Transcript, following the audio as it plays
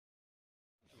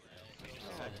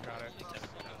Got it.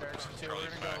 Direction 2, we're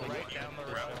gonna go right down the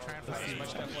road, try and find as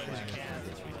much deploy as you can.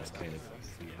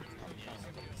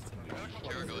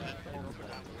 Sure, go ahead.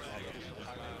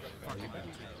 Fucking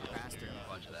bastard.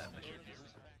 Watch that.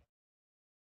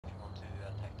 Want to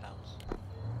attack towns?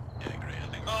 Yeah, great. I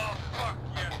think. Oh fuck!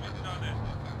 Yes, we've done it.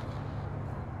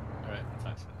 Alright,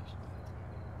 attack's finished.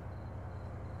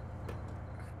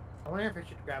 I wonder if I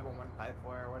should grab a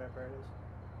 154 or whatever it is.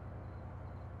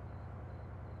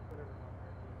 Whatever number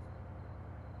it is.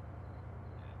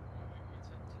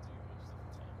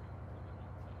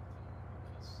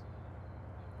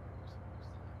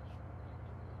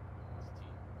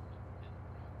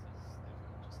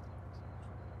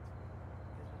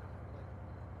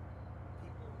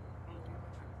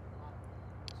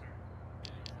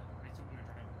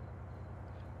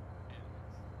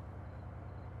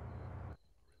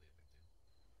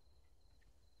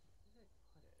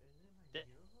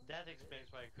 That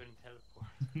explains why I couldn't teleport.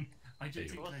 I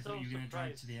just think I thought you were going to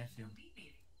drive to the airfield.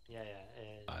 Yeah,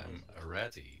 yeah. I'm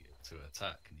ready to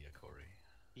attack Niakori.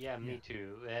 Yeah, me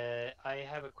too. I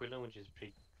have a Quillen which is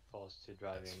pretty fast to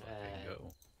drive Let's in. fucking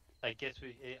go. I guess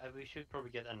we should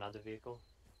probably get another vehicle.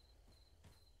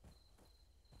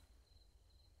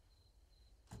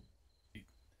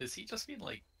 Has he just been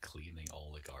like cleaning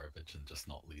all the garbage and just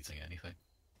not looting anything?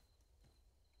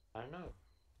 I don't know.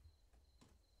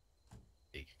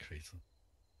 Big crazy.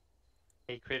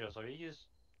 Hey Kratos, are you just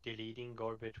deleting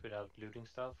garbage without looting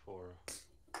stuff, or?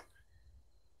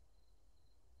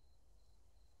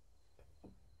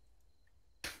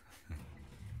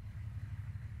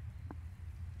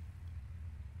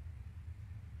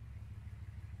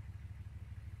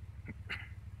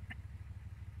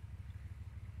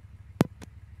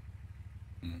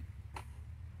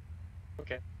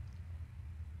 Okay.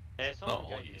 It's Not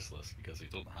all useless because we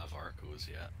don't have Arcos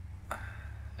yet.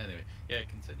 Anyway, yeah,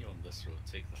 continue on this road,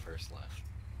 take the first left.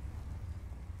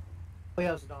 We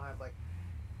also don't have like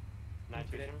Night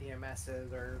infinite vision?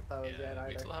 EMSs or those yet Yeah, we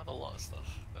either. still have a lot of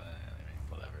stuff. But anyway,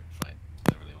 whatever, fine.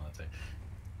 Don't really want to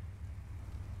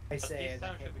I say this as I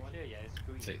town hit should be one. clear, yeah, it's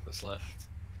green. take this left.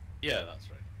 Yeah, that's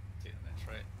right. Take the next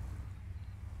right.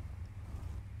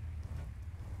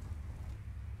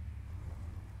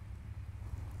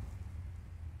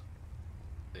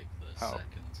 Take the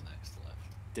second next left.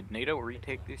 Did NATO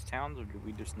retake these towns, or did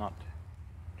we just not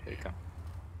take them?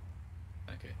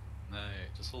 Okay, now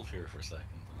just hold here for a second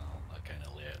and I'll kind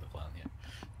of lay out the plan here.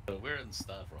 So we're in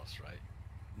Stavros, right?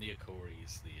 Niakori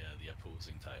is the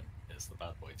opposing town, it's the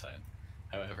bad boy town.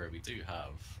 However, we do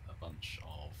have a bunch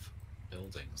of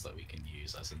buildings that we can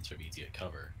use as intermediate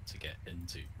cover to get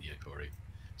into Niakori.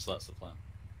 So that's the plan.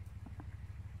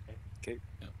 Okay.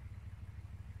 Yeah.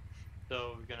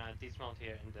 So we're gonna dismount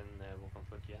here and then walk on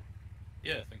foot, yeah?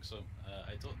 Yeah, I think so.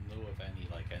 I don't know of any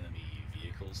like enemy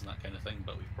vehicles and that kind of thing,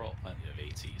 but we've brought plenty of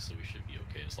AT, so we should be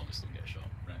okay as long as we don't get shot,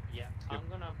 right? Yeah, I'm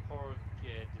gonna park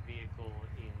the vehicle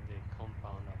in the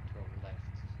compound up to our left.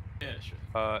 Yeah, sure.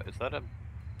 Is that a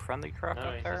friendly truck No,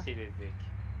 up it's there? a Civic.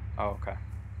 Oh, okay.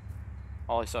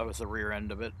 All I saw was the rear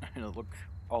end of it, and it looked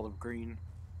olive green.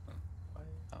 Why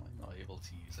am I not able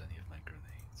to use any of my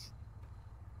grenades?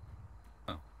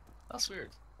 Oh, that's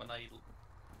weird. When I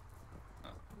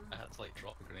had to like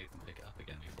drop a grenade and pick it up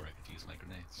again before I could use my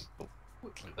grenades.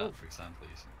 Like that, for example.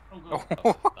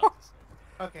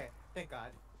 Okay, thank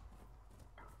God.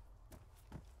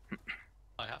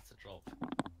 I have to drop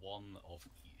one of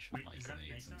each of my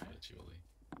grenades individually.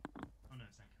 Oh no,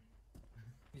 it's not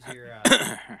coming. Is your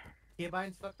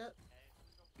keybinds fucked up?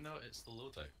 No, it's the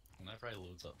loadout. Whenever I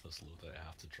load up this loadout, I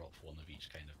have to drop one of each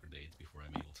kind of grenade before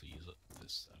I'm able to use it.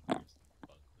 It's a weird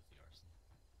bug with the arsenal.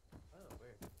 Oh,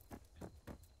 weird.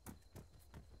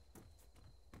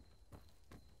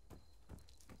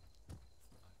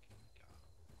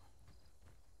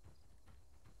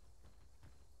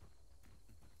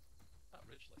 That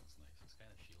ridgelight's nice. It's kind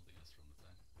of shielding us from the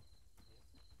town.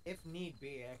 If need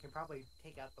be, I can probably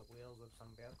take out the wheels of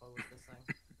some vehicle with this thing.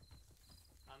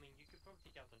 I mean, you could probably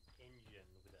take out an engine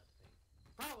with that thing.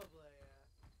 Probably, yeah.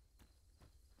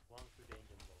 One through the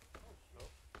engine bolt. Oh,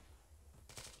 shit.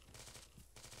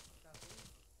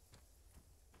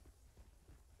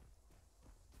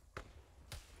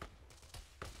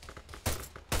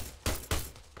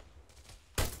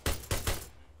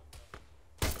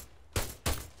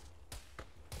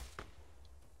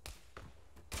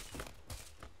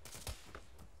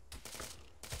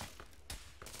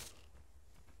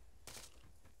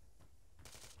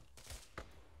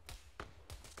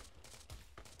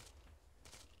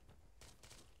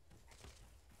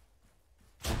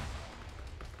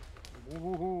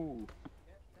 Woohoo!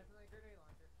 Yep, definitely a grenade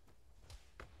launcher.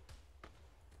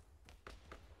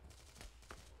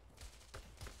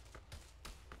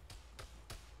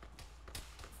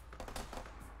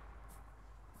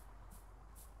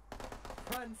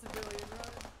 Run, civilian,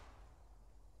 run!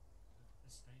 The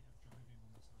state of driving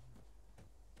on this island.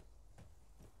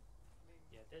 I mean,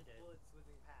 Yeah, they did. bullets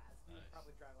whizzing past. You'd Nice.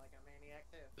 probably drive like a maniac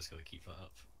too. Just gotta keep that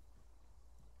up.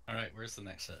 Alright, where's the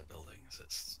next set of buildings?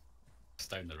 It's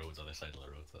down the road, other side of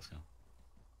the road. Let's go.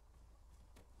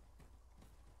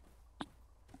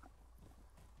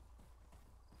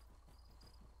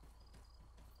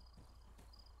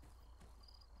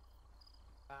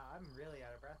 Wow, I'm really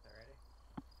out of breath already.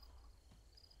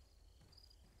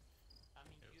 I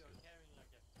mean, you are carrying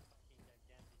like a fucking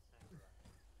gigantic samurai.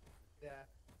 Yeah.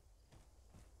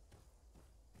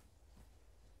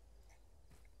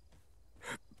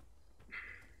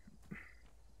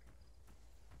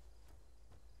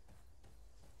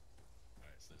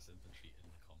 Alright, so there's infantry in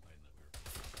the compound that we were.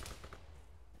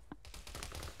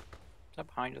 Is that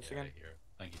behind us Yeah, again? right here.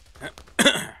 Thank you.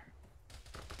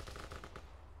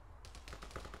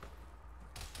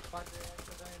 Spot the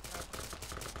civilian truck.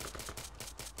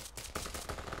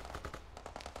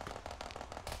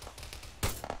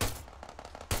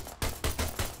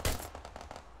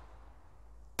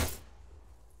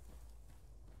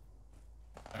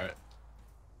 Alright.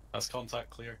 That's contact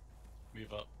clear.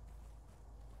 Move up.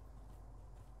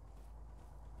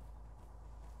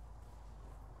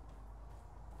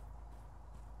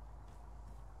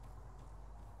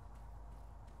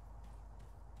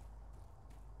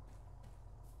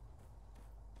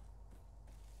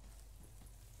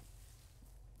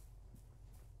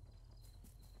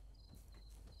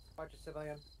 Watch a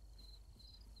civilian.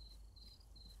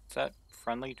 Is that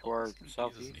friendly to our This confuses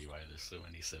southeast? me why there's so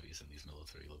many civvies in these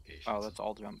military locations. Oh, that's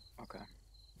all jump. Okay.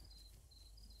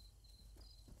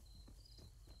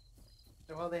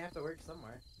 Well, they have to work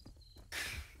somewhere.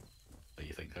 But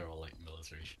you think they're all like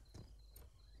military?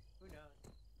 Who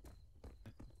knows?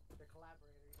 They're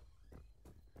collaborators.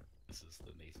 This is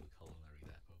the NATO culinary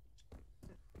depot.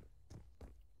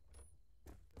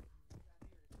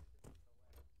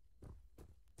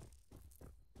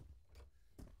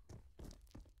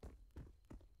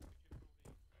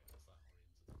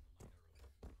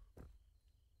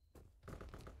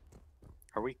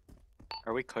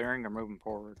 Are we clearing or moving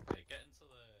forward? Okay, get into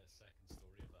the second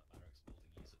story of that barracks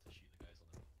building. Use it to shoot the guys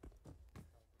on the roof.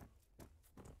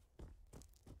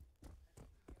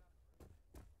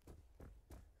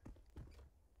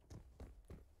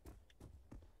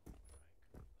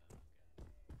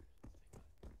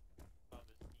 But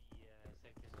the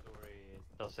second story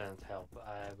doesn't help.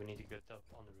 We need to get up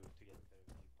on the roof to get a better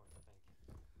viewpoint, I think.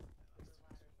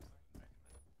 Right.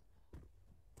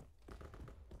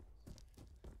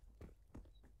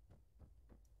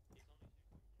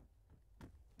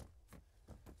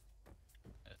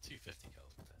 250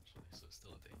 cals potentially, so it's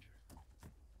still a danger.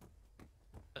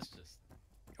 Let's just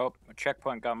Oh, a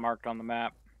checkpoint got marked on the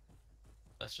map.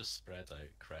 spread out,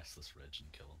 crest this ridge,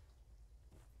 and kill them.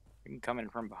 You can come in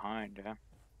from behind, yeah.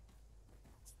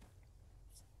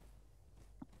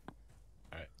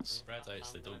 Alright, spread out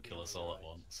so they don't kill us all at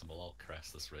once, and we'll all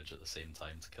crest this ridge at the same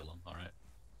time to kill them, alright?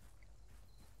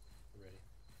 Ready.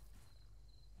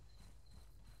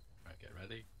 Alright, get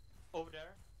ready. Over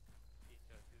there. It's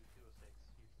 206.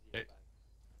 You can see Okay. it back.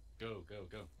 Go, go,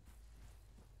 go.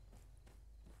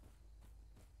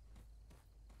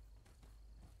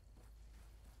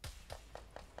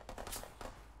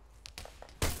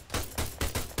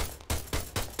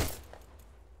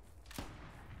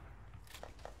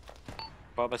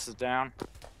 Bubba's is down.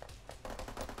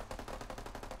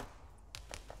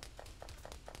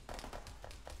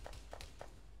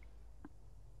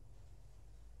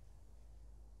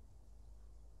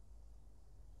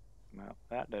 Well,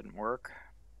 that didn't work.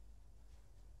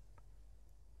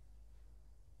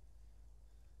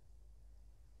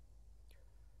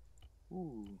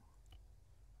 Ooh.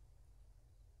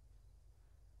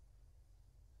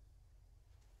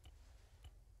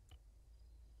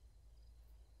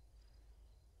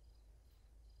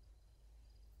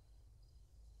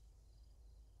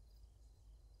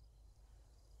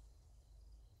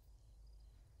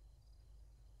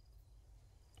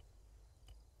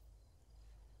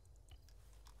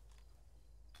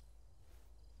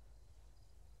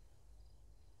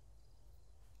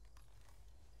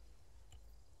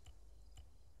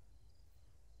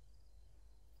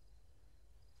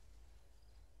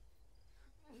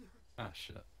 Ah,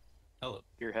 shit. Hello.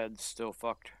 Your head's still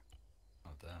fucked. Oh,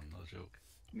 damn, no joke.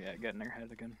 Yeah, getting their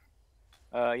head again.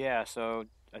 Yeah, so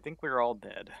I think we're all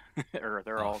dead. Or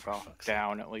they're Oh, all for gone fuck's sake.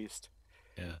 down at least.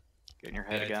 Yeah. Getting your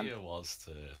head The again. idea was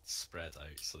to spread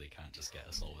out so they can't just get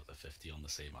us all with the 50 on the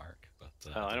same arc, but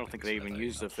I don't think we they spread even out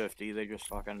used the enough. 50, they just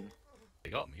fucking...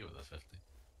 They got me with a 50.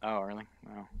 Oh, really?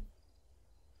 Wow.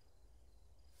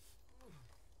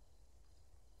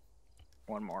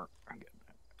 One more.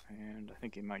 And I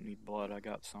think you might need blood. I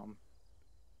got some.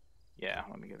 Yeah,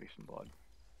 let me give you some blood.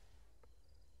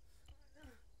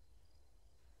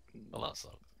 Well, that's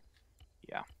up.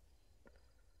 Yeah.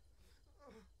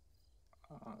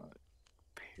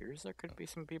 Appears there could be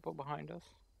some people behind us.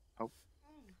 Oh.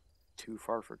 Too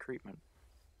far for treatment.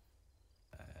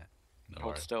 No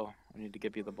Hold worries. still. I need to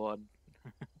give you the blood.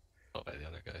 What about the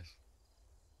other guys?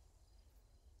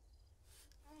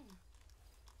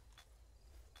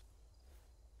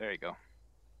 There you go.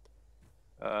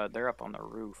 They're up on the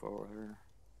roof over there.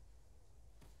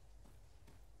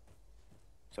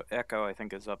 So Echo, I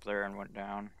think, is up there and went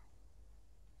down.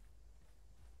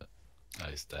 Oh,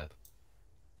 he's dead.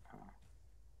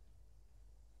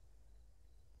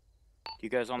 You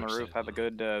guys on the Which roof side have a of the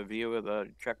road? good view of the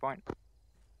checkpoint?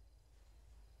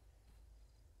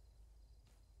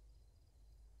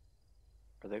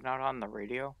 Are they not on the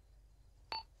radio?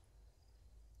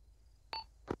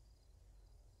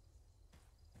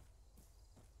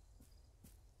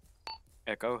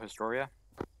 Echo, Historia?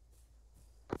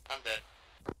 I'm dead.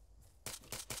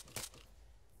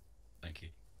 Thank you.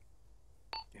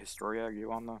 Historia, are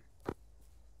you on the...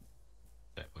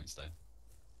 Checkpoint's down.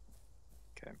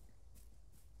 Okay.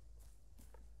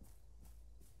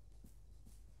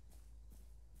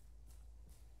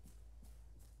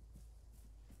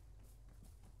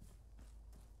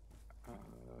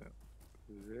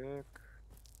 Vic.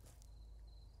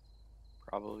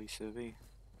 Probably Civi.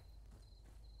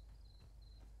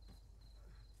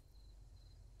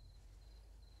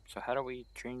 So how do we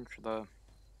change the...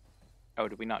 Oh,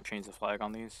 did we not change the flag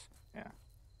on these? Yeah.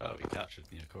 Oh, we captured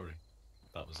Neokori.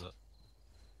 That was it.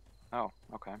 Oh,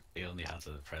 okay. He only had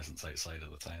a presence outside of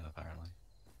the town, apparently.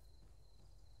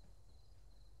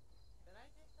 Did I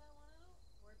take that one out?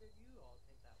 Or did you all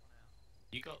take that one out?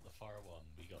 You got the far one,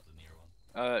 we got the near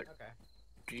one. Okay.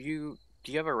 Do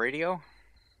you have a radio?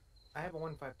 I have a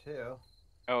 152.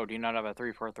 Oh, do you not have a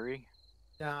 343?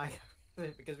 No,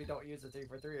 because we don't use the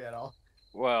 343 at all.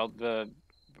 Well,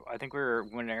 I think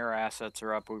when air assets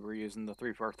are up, we were using the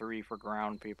 343 for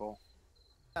ground people.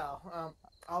 Oh,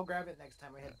 I'll grab it next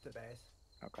time we head to the base.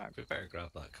 Okay. We better grab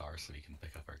that car so we can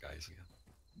pick up our guys again.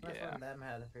 Unless Yeah. one of them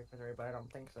had a 343, but I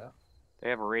don't think so. They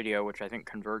have a radio, which I think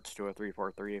converts to a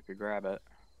 343 if you grab it.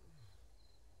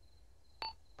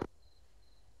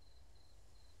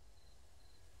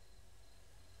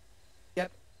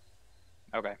 Yep.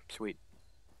 Okay, sweet.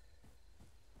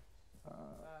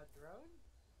 Drone?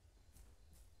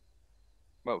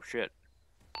 Oh, shit.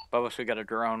 Bubba, we got a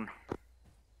drone.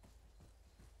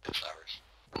 It's ours.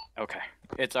 Okay.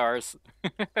 It's ours.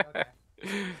 Okay.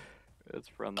 It's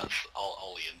from them. That's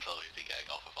all the intel you've been getting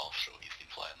off of off, so he's been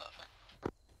flying that thing.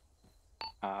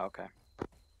 Ah, okay.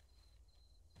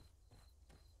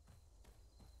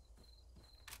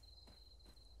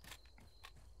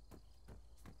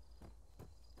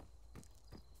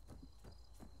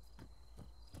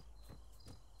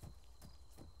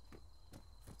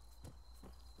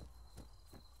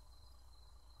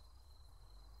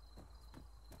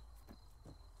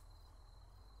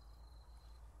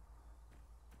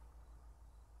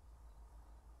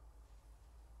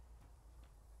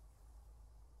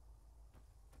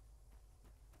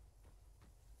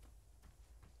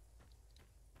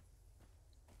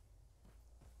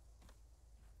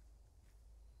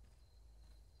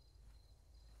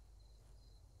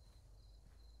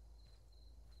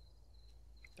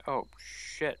 Oh,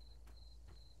 shit.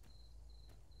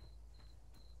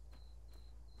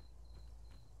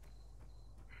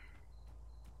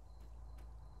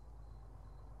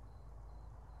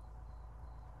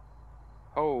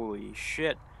 Holy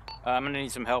shit. I'm gonna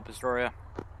need some help, Historia.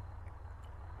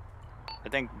 I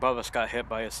think Bubba's got hit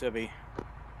by a civvy.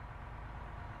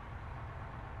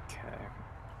 Okay.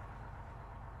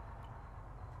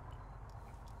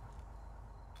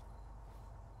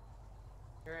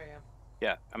 Here I am.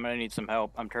 Yeah, I'm gonna need some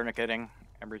help. I'm tourniqueting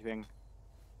everything.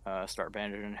 Start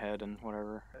bandaging head and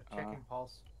whatever. Checking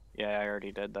pulse. Yeah, I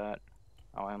already did that.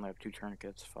 Oh, I only have 2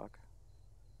 tourniquets. Fuck.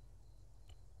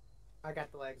 I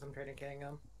got the legs. I'm tourniqueting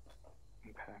them.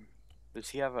 Okay. Does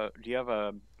he have a... Do you have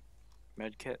a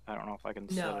med kit? I don't know if I can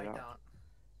set No, it I up. don't.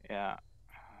 Yeah.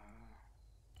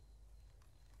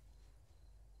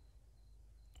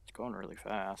 It's going really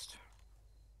fast.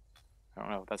 I don't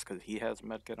know if that's because he has a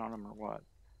med kit on him or what.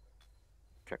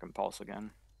 Checking pulse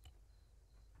again.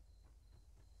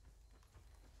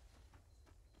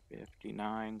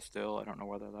 59 still. I don't know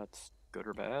whether that's good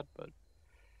or bad, but...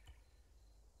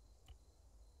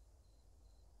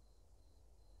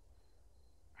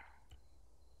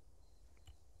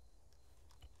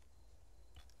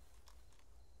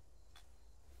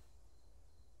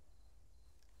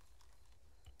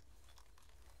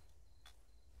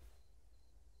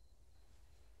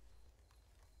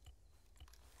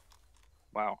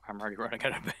 Wow, I'm already running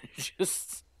out of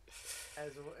bandages.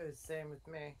 As same with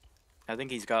me. I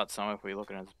think he's got some if we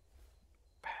look in his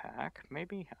pack,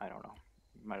 maybe? I don't know.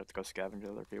 Might have to go scavenge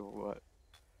other people, but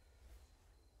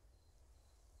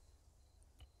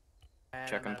And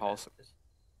check I'm out of impulse. bandages.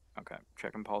 Okay,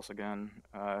 check impulse again.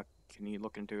 Can you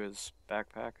look into his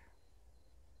backpack?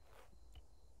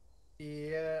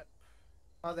 Yeah.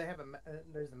 Oh, they have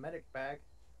there's a medic bag.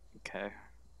 Okay.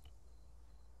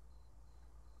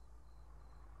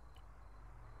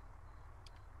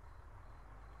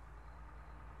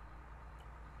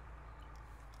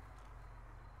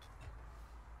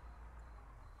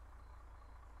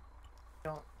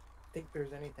 Don't think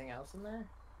there's anything else in there.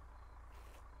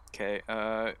 Okay,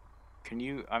 can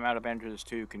you, I'm out of bandages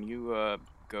too, can you,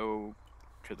 go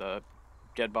to the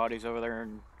dead bodies over there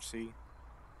and see?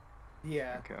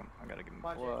 Yeah. Okay, I gotta give him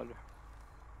Watch it. blood.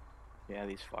 Yeah,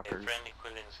 these A fuckers. friendly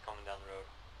Quillin's coming down the road.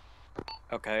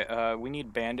 Okay, we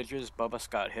need bandages. Bubba's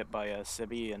got hit by a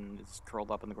civvy and is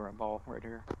curled up in the ground ball right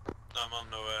here. I'm on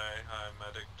the way. I'm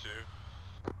medic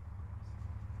too.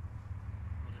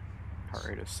 Heart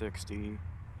rate of 60.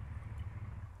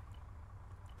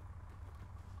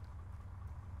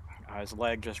 His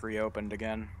leg just reopened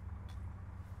again.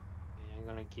 Okay, I'm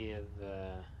gonna give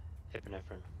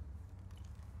epinephrine.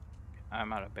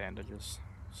 I'm out of bandages,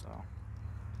 so.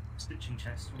 Stitching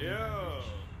chest. all Yo!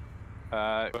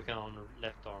 bandage. Working on the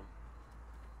left arm.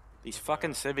 These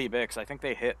fucking civvy bics, I think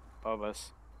they hit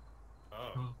Bubba's.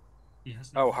 Oh. Oh, he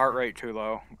has no Oh, heart rate too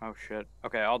low. Oh shit.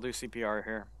 Okay, I'll do CPR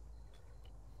here.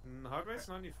 Heart rate's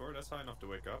 94, that's high enough to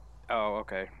wake up. Oh,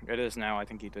 okay. It is now. I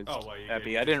think he did. Oh, well, you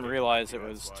Epi. gave- I didn't you realize gave it me,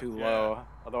 was that's too why. Yeah. low.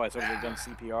 Otherwise, I would have done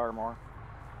CPR more.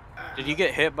 Ah. Did you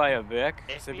get hit by a Vic?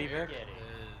 Epi, Civvy where Vic?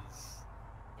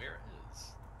 Where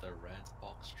is the red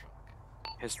box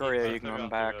truck? Historia, He's you can further run up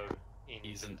the back. road in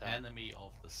He's an town. enemy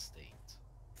of the state.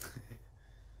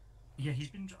 Yeah, he's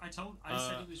been. I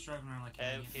said he was driving around like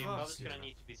an idiot. He fuck. probably gonna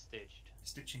need to be stitched.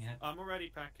 Stitching head. I'm already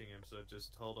packing him, so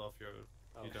just hold off your...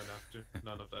 Oh. You don't have to.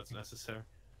 None of that's necessary.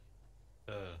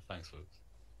 Thanks, folks.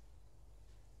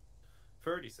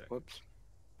 30 seconds. Whoops.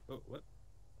 Oh, what?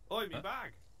 Oh, me Huh?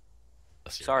 bag!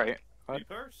 That's your Sorry. bag. What? Me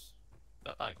purse!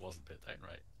 That bag wasn't put down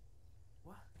right.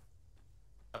 What?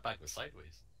 That bag was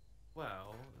sideways.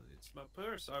 Well, it's my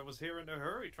purse. I was here in a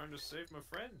hurry trying to save my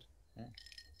friend. Hmm.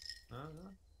 No.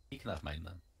 You can have mine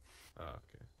then. Oh,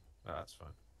 okay. That's fine.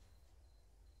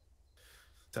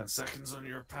 10 seconds on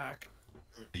your pack.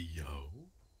 Yo.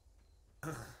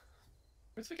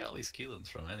 Where'd we get all these keelings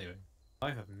from anyway? I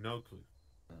have no clue.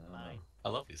 Mine. I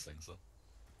love these things though.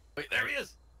 Wait, there he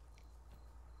is!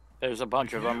 There's a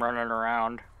bunch of them running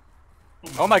around.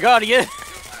 Oh my god, he is!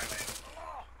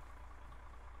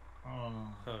 Oh,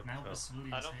 Oh, now God. the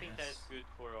civilians I don't hate think us. that's good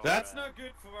for our... That's not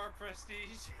good for our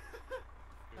prestige.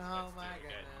 Oh my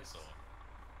goodness.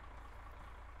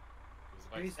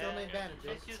 We still need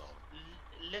bandages.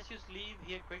 Let's just leave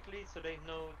here quickly so they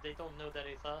don't know that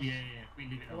it's us. Yeah, we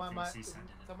leave it You on want for my, CSAT, didn't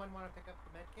it? someone want to pick up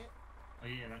the med kit? Oh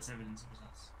yeah, that's evidence it was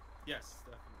us. Yes,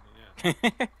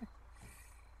 definitely, yeah.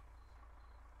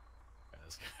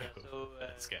 Let's go. Yeah, so,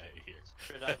 Let's get out of here.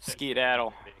 spread out the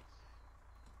Skedaddle. bigs.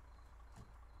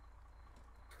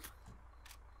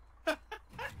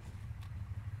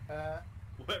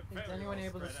 Is anyone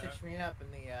able to stitch me up in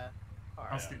the car?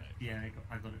 I'll stick. Yeah,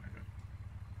 I got it.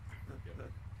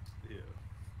 Yeah.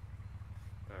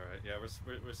 Alright, yeah,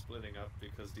 we're splitting up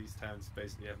because these towns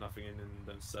basically have nothing in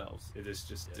themselves. It is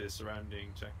just the surrounding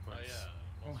checkpoints.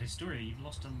 Oh yeah. Oh, Historia, you've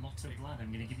lost a lot of blood.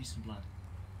 I'm gonna give you some blood.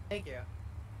 Thank you.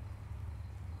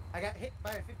 I got hit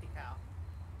by a 50 cal.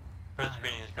 First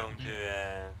screen is going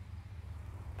to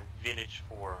village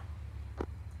 4.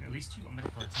 At least you got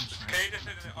medical attention.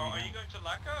 Okay, are you going to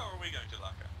Laka or are we going to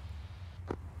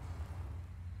Laka?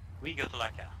 We go to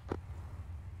Laka.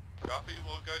 Copy,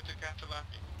 we'll go to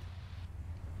Katalaki.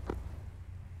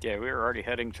 Yeah, we were already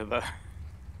heading to the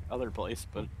other place,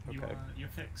 but okay. You're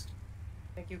fixed.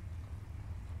 Thank you.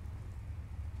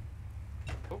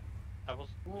 I was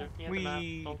Ooh, looking at the map,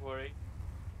 we- don't worry.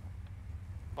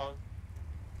 Fine.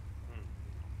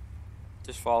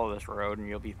 Just follow this road and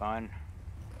you'll be fine.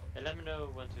 And let me know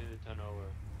when to turn over.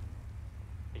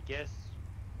 I guess...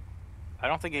 I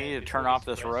don't think you need to before turn we off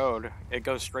this stress- road. It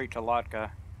goes straight to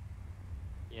Latka.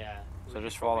 Yeah. So we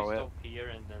just should probably follow it. Stop here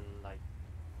and then like...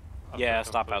 Yeah, upper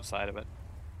stop foot. outside of it.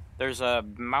 There's a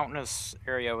mountainous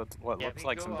area with what Yeah, looks we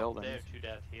like go some up buildings. there to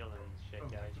that hill and check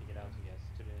it out, I guess.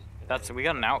 To the, That's we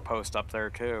got an outpost up there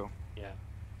too. Yeah.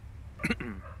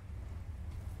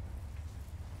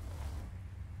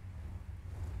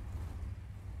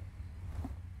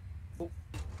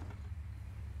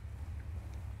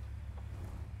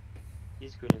 He's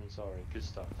these guerrillas are good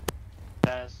stuff.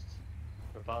 Fast,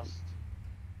 robust.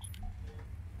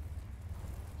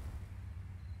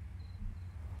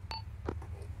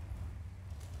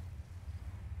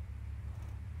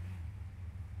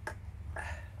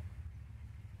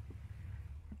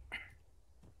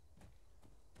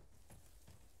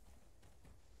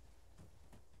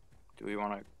 Do we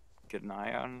want to get an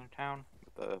eye on the town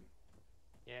with the?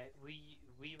 Yeah, we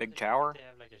Big wonder if tower? they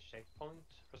have like a checkpoint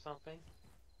or something.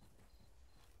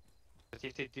 But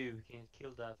if they do, we can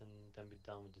kill that and then be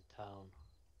done with the town.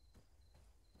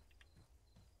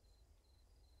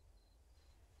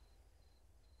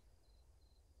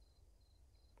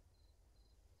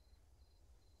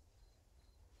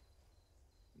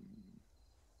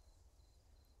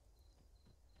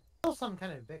 Still some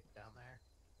kind of Vic down there.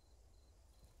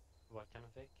 What kind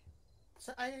of Vic?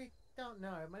 So I don't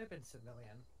know. It might have been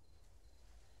civilian.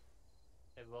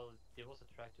 Well, there was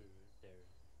a tractor there.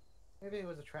 Maybe it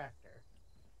was a tractor.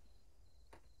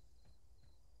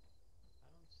 I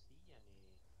don't see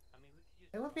any. I mean, we could use.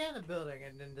 It went behind the building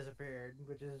and then disappeared,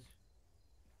 which is.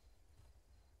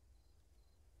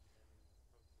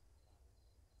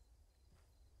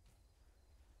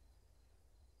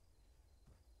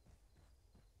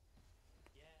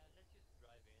 Yeah, let's just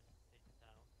drive in, take the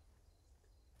town.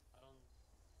 I don't.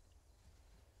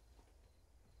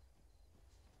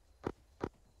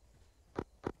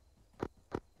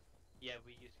 Yeah,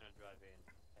 we're just gonna drive in.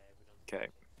 We don't.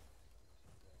 Okay.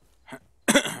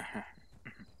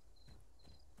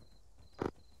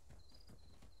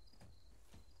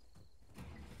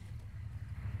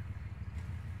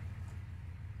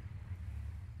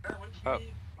 Oh,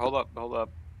 hold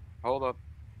up.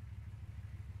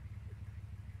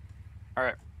 All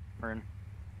right, we're in.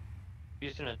 We're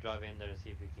just gonna drive in there and see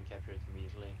if we can capture it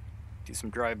immediately. Do some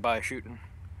drive-by shooting.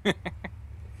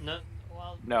 No,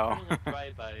 well, No. you don't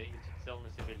drive by. It's only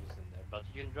civilians in there, but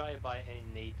you can drive by any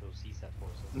NATO CSAT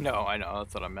forces. No, I know.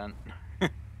 That's what I meant.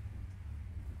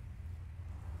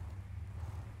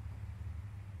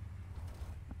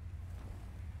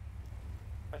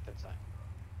 Right that side.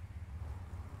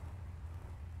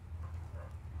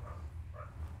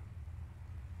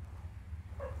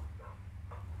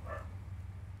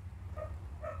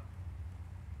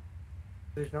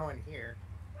 There's no one here.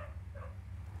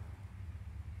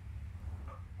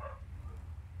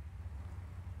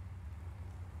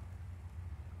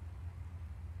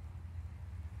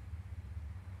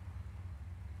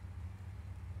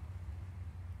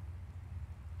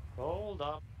 Hold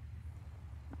up.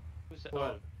 Who's that?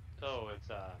 What? Oh, it's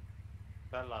a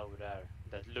fella over there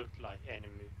that looked like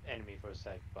enemy for a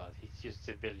sec, but he's just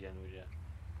civilian with a.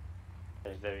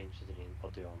 That is very interested in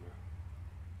body armor.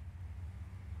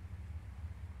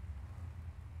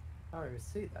 I don't even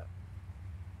see that.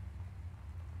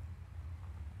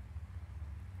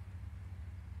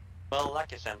 Well,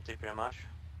 like it's empty, pretty much.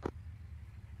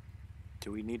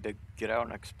 Do we need to get out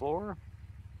and explore?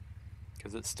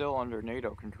 Because it's still under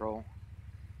NATO control.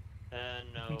 No.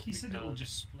 I think he said it will because-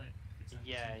 just split. if it's empty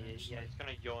Yeah, eventually. it's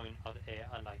gonna join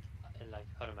like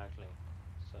automatically.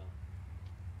 So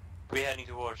we're heading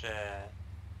towards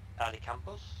Ali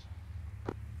Campus.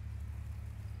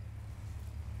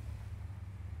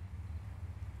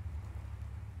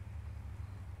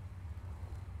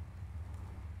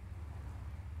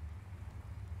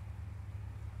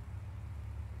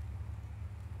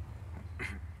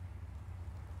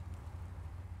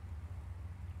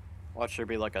 Watch there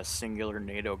be like a singular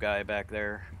NATO guy back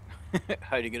there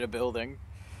hiding in a building.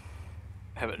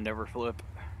 Have it never flip.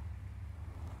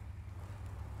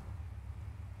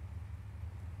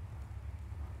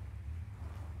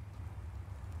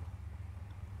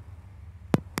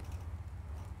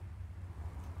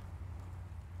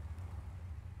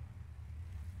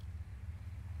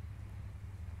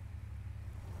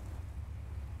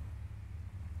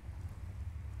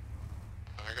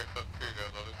 I think I set two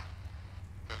guys on it.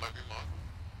 That might be mine.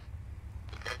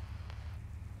 Okay.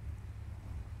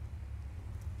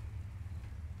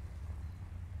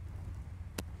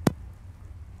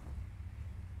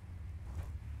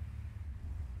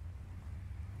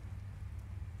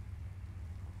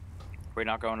 We're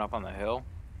not going up on the hill.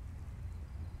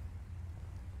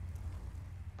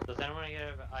 Does anyone get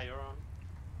an IR on?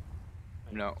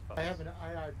 No. I have an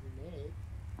IR grenade.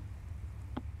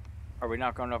 Are we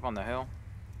not going up on the hill?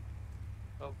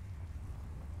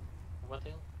 What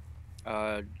hill?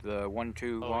 The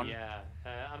 121. Oh yeah.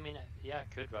 I mean, yeah,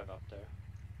 I could drive up there.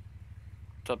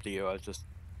 It's up to you. I was just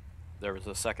there was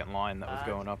a second line that was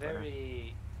going up there. very...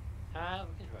 we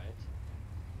can try it.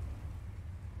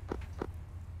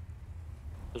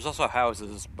 There's also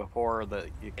houses before that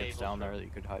it gets Cables down there from- that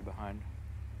you could hide behind.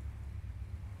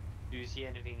 Do you see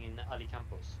anything in Ali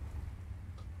Campos?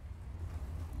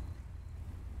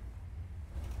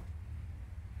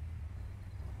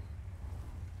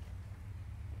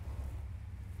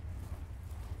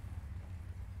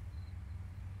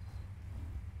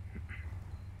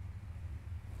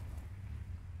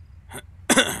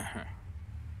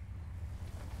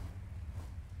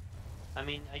 I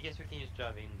mean, I guess we can just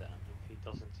drive in then if he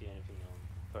doesn't see anything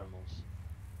on thermals.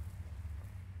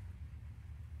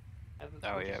 I would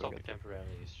Oh, we yeah, can we stop got it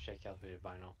temporarily, just check out with the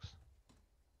binocs.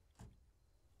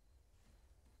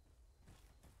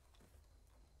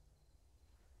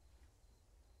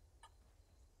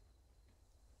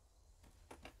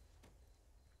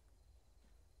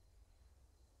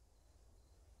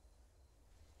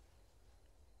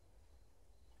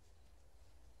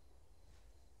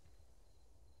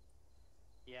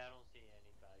 Yeah, I don't see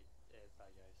any bad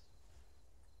guys.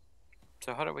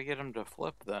 So how do we get him to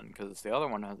flip then? Because the other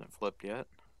one hasn't flipped yet.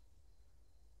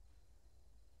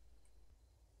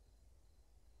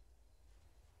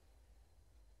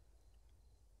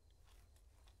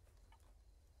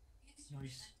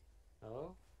 Nice.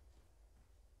 Hello?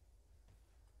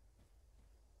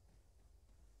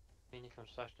 Mini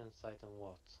construction site on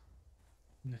what?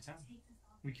 In the town.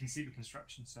 We can see the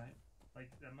construction site. Like,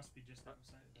 that must be just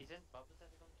outside of it. Isn't Bubbles at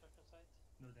the construction site?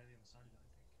 No, they're the other side of it, I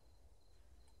think.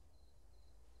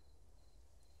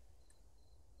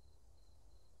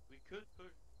 We could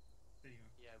push. There you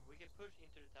go. Yeah, we can push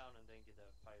into the town and then get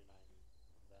a fire line from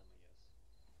them, I guess.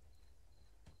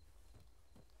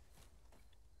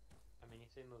 I mean,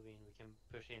 if they move in, we can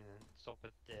push in and stop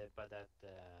it by that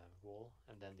wall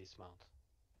and then dismount.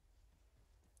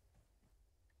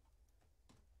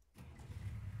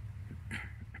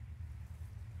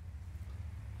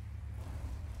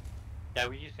 Yeah,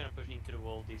 we're just gonna push into the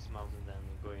wall, dismount, and then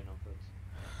go in on foot.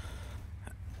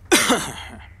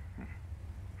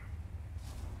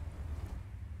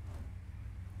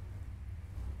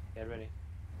 Get ready.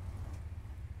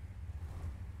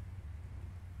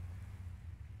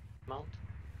 Mount.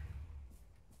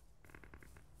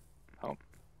 Oh.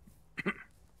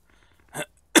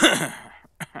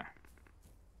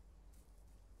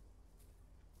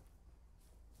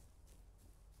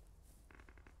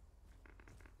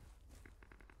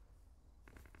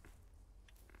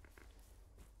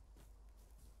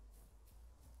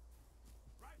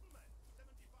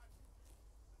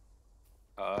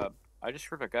 I just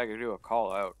heard a guy do a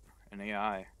call out in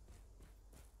AI.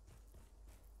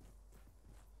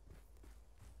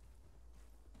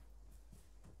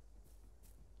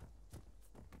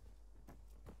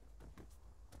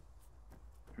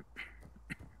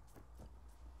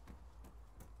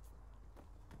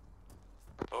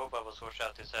 Oh, Bubbles, watch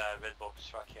out, there's a red box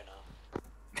truck here now.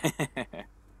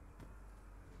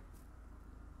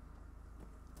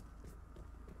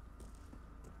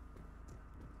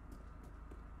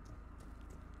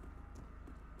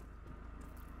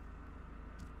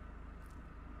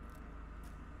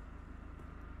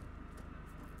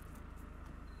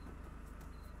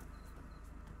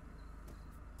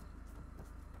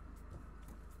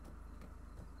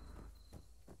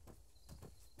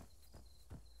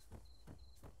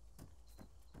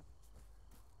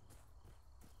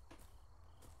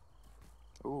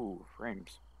 Ooh,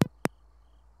 frames.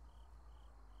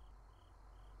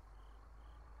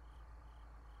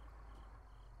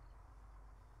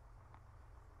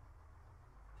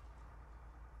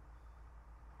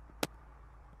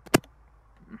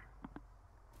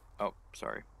 Oh,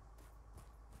 sorry.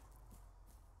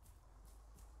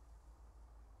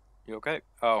 You okay?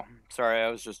 Oh, sorry, I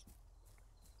was just...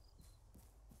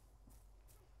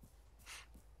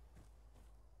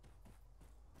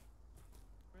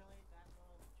 Really? That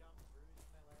little jump bruised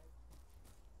my leg?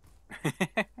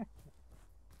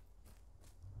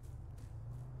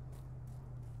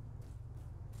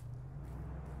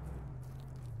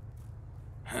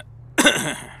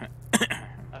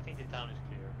 I think the town is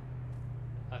clear.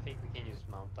 I think we can just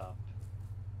mount up.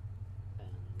 And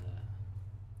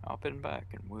Up and back,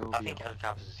 and we'll I be... think El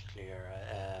Campus is clear.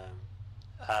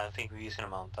 I think we're just gonna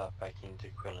mount up back into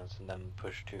Quillens and then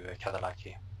push to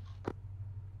Katalaki.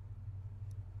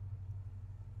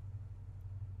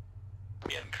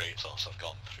 Me and Kratos have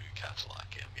gone through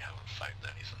Katalaki and we haven't found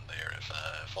anything there.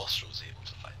 If Ostro's able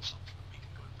to find something, we can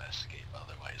go investigate, but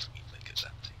otherwise we think it's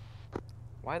empty.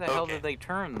 Why the hell did they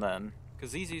turn then?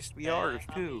 Because these used to be ours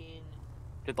I too. mean,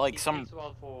 Did like it some... takes a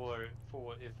while for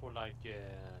like In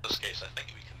this case, I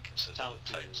think we can consider Sounds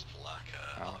the towns of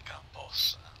Laka,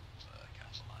 Alcampos, and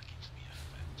Katalaki to be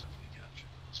effectively captured.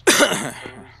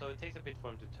 so it takes a bit for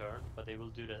them to turn, but they will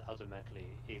do that automatically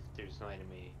if there's no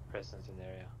enemy presence in the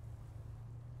area.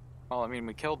 Well, I mean,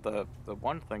 we killed the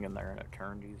one thing in there and it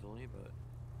turned easily, but...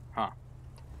 Huh.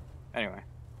 Anyway,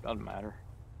 doesn't matter.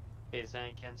 Okay, so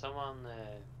can someone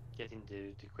get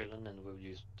into Quillen and we'll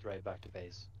just drive back to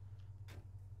base?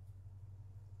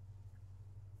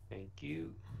 Thank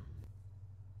you.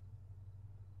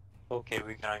 Okay,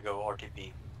 we're gonna go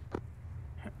RTP.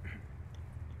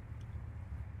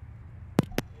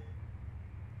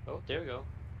 Oh, there we go.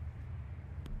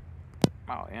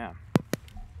 Oh, yeah.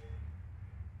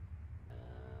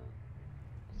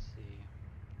 Let's see.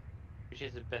 Which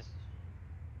is the best?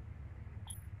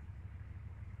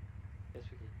 Yes,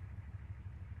 we can.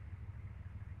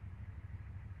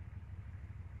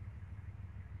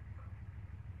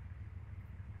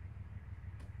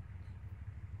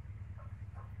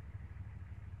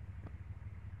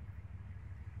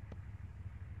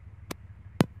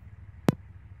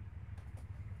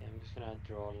 Yeah, I'm just gonna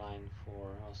draw a line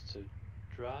for us to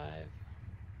drive.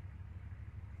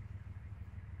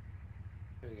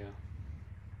 There we go.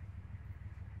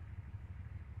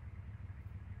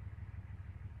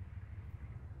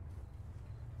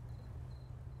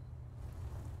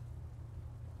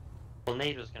 Well,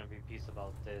 NATO's gonna be pissed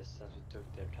about this as we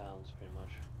took their towns pretty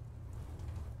much.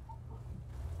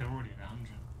 They're already at 100.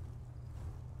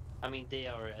 I mean, they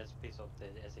are as pissed off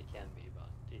as they can be, but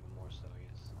even more so, I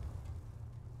guess.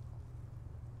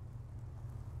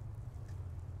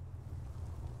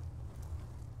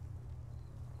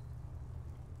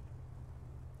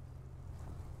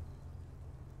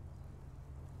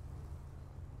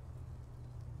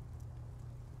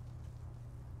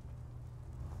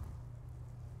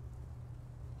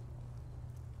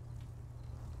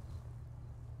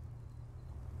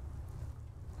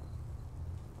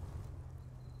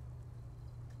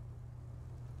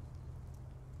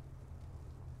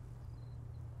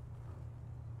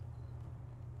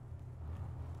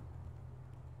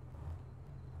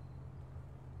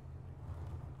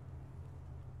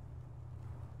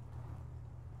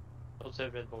 Also a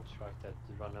red box truck that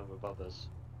run over above us.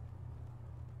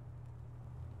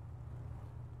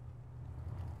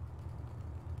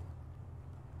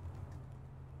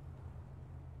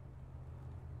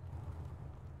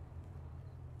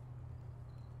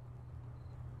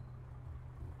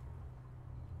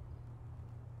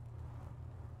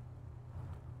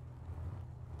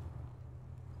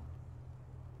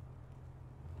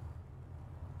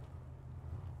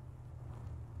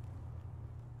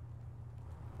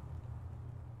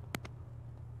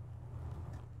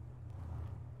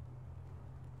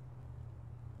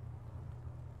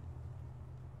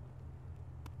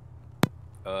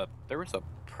 There was a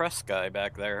press guy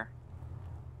back there.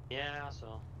 Yeah,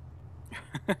 so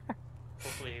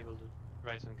hopefully he will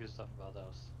write some good stuff about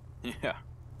us. Yeah.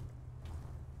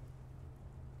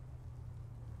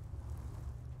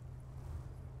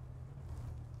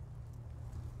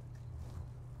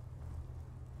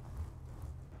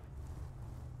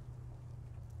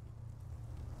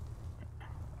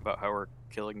 About how we're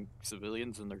killing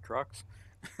civilians in their trucks?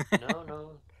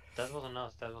 No, that wasn't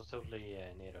us. That was totally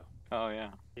NATO. Oh, yeah.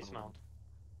 Dismount.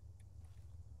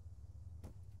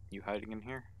 You hiding in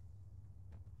here?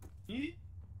 You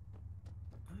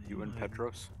You and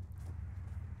Petros?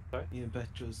 Sorry? Me and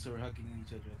Petros are hugging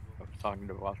each other. I was talking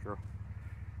to Vostro.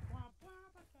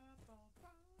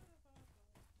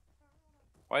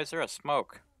 Why is there a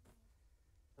smoke?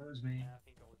 That was me. I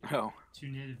think all Oh. Too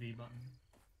near the V button.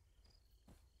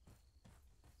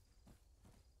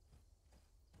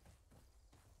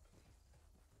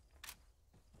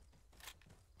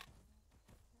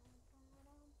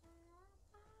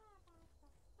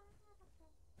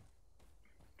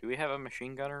 Do we have a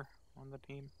machine gunner on the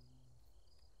team?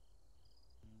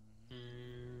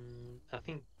 I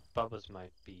think Bubba's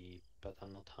might be, but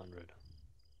I'm not 100.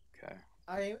 Okay.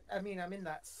 I mean, I'm in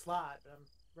that slot,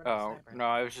 but I'm running Oh, sniper. no,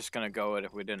 I was just gonna go it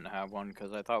if we didn't have one,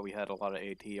 because I thought we had a lot of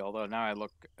AT, although now I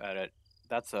look at it,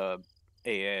 that's a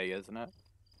AA, isn't it?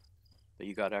 That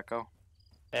you got Echo?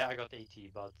 Yeah, I got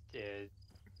AT, but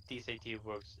this AT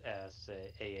works as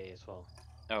AA as well.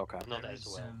 Oh, okay. Not There as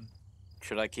is, well.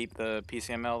 Should I keep the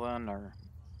PCML then, or?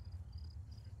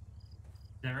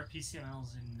 There are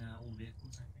PCMLs in all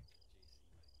vehicles, I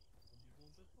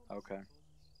think. Okay.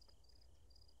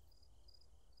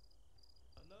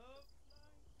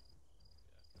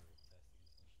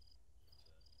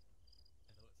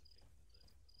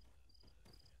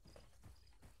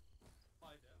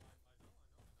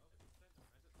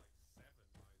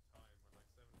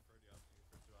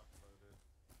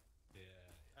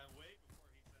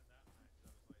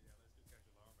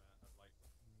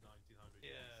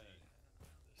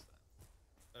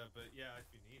 But yeah, if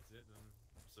he needs it, then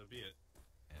so be it.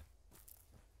 Yeah.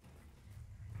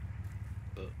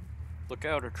 But Look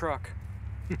out, a truck.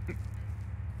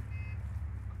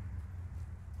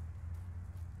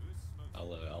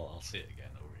 I'll say it again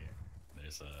over here.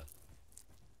 There's a.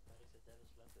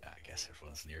 I guess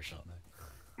everyone's near shot now.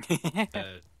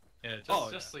 Yeah,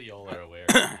 just so y'all are aware,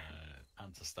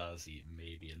 Antistasi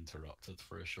may be interrupted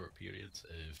for a short period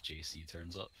if JC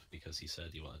turns up, because he said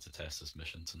he wanted to test this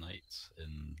mission tonight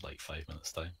in like 5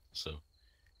 minutes time. So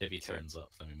if he turns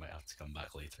up, then we might have to come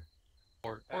back later,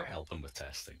 or help him with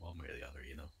testing, one way or the other,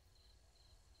 you know.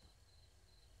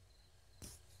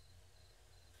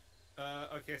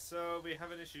 Okay, so we have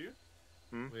an issue,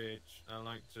 which I'd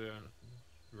like to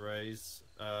raise.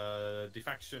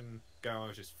 Defection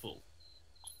garage is full.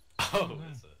 Oh,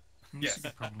 is it? Yes.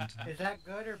 Is that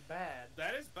good or bad?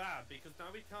 That is bad, because now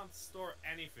we can't store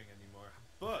anything anymore.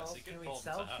 But It's a good can we problem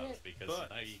sell to have, shit? because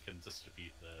now you can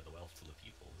distribute the wealth to the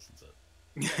people, isn't it?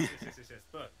 yes.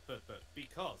 But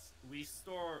because we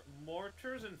store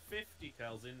mortars and 50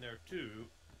 cals in there too,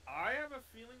 I have a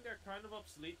feeling they're kind of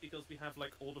obsolete because we have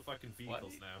like all the fucking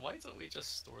vehicles now. Why don't we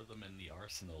just store them in the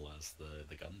arsenal as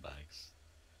the gun bags?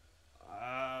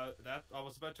 That I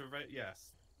was about to write.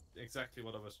 Yes, exactly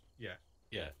what I was. Yeah.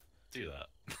 Do that.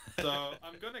 So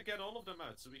I'm gonna get all of them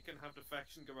out so we can have the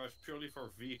faction garage purely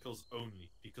for vehicles only,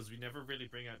 because we never really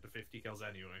bring out the 50 cals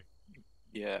anyway.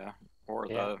 Yeah, or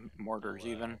the mortars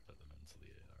even. I'll put them into the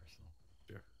arsenal.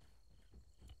 Sure.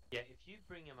 Yeah, if you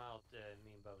bring him out,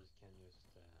 me and Bubbles can just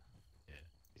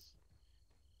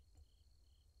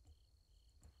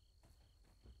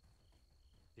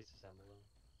disassemble them.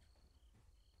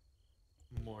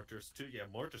 Mortars too. Yeah,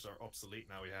 mortars are obsolete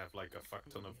now. We have like a fuck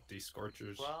ton of these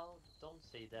scorchers. Well, don't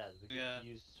say that. We could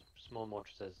use small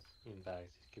mortars as in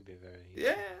bags. It could be very easy.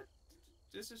 Yeah,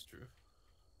 this is true.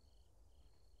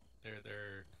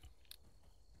 They're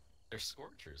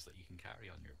scorchers that you can carry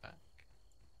on your back.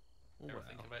 Ever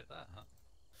think about that, huh?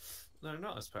 They're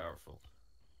not as powerful.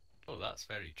 Oh, that's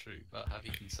very true. But have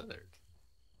you considered?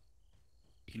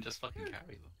 You can just fucking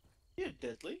carry them. You're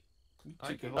deadly.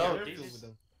 I can carry with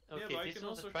them. Okay, yeah, but I this can is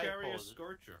also not a carry a tripod.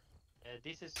 scorcher.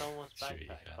 This is someone's Sure you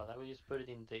backpack, can. but I will just put it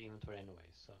in the inventory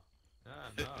anyway, so...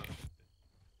 Ah, no.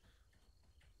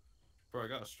 Bro, I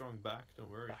got a strong back, don't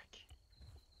worry. Back.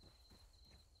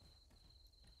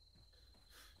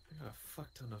 I got a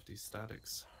fuck ton of these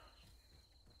statics.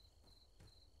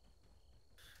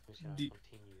 I'm just gonna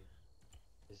continue.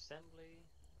 Assembly.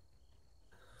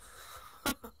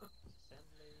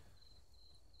 Assembly.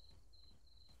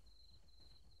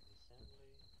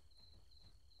 Assembly.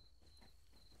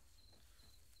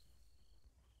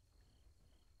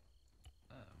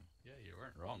 Yeah, you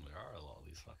weren't wrong. There are a lot of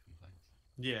these fucking things.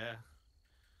 Yeah.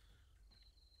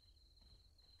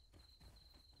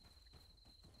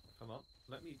 Come on,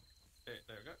 let me... There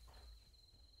we go.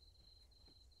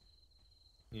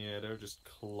 Yeah, they're just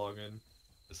clogging.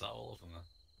 Is that all of them then?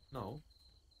 No,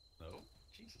 No?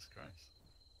 Jesus Christ.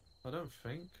 I don't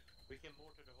think. We can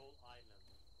mortar the whole island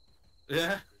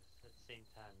Yeah. at the same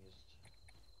time.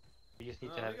 We just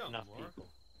need Oh, to we have got enough more. people.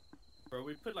 Bro,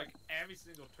 we put like every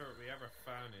single turret we ever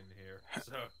found in here,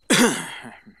 so...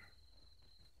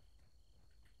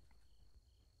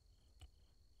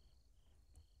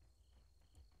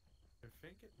 I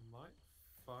think it might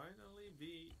finally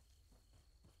be...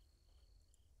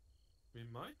 We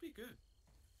might be good.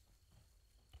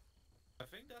 I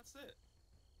think that's it.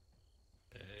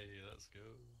 Hey, let's go.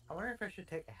 I wonder if I should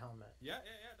take a helmet. Yeah,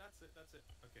 that's it.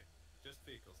 Okay, just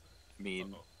vehicles now. I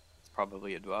mean, Uh-oh. it's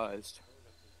probably advised.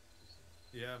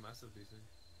 Yeah, massively soon.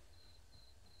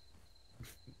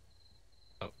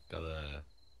 Oh, gotta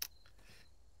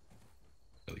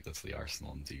really go to the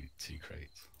arsenal and do 2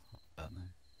 crates. That now.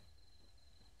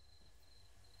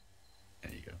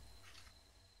 There you go.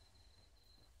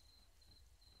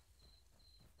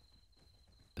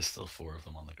 There's still 4 of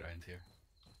them on the ground here.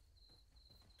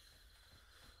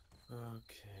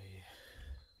 Okay.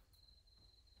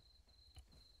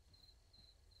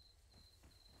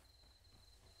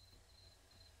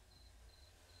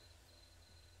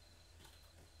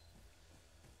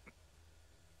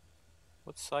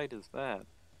 What site is that?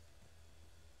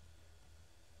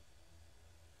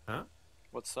 Huh?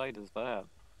 What site is that?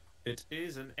 It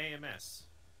is an AMS.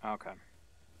 Okay.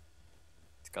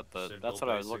 It's got the. Simple, That's what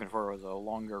I was basic. looking for. Was a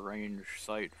longer range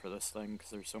sight for this thing because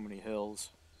there's so many hills,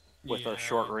 with Yeah. a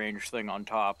short range thing on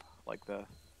top, like the.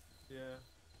 Yeah,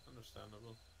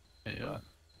 understandable. Yeah,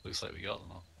 looks like we got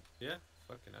them all. Yeah,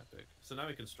 fucking epic. So now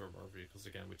we can store more vehicles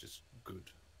again, which is good.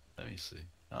 Let me see.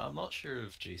 I'm not sure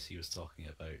if JC was talking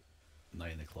about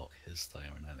 9 o'clock his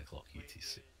time or 9 o'clock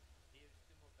UTC.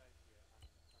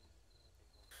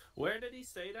 Where did he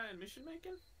say that in mission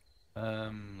making?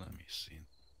 Let me see.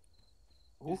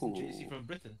 Distant Ooh. JC from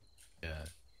Britain. Yeah.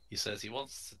 He says he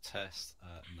wants to test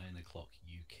at 9 o'clock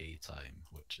UK time,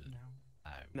 which is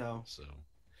now. No. So.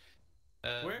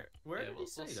 Where yeah, did we'll he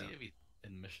say see that? if he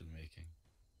in mission making.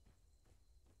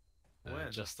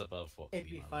 When? Just above what It'd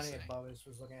be Lima was funny saying. if Bubba's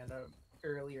was looking at an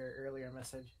earlier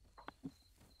message.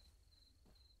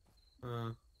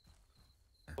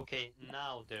 Okay,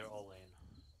 now they're all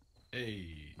in.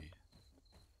 Hey.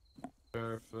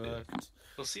 Perfect.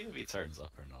 We'll see if he turns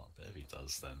up or not, but if he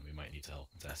does, then we might need to help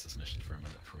him test this mission for a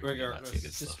minute before we can get back to the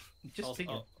good stuff. Just ping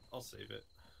him. I'll save it.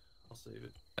 I'll save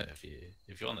it.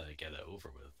 If you want to get it over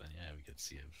with, then yeah, we could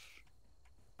see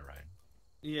if around.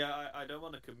 Yeah, I don't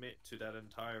want to commit to that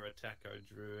entire attack I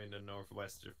drew in the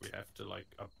northwest if we have to like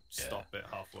stop it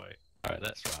halfway. All right,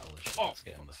 let's rattle this shit. Oh, Let's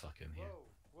get him the fuck in here.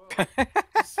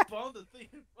 Whoa, Spawn the thing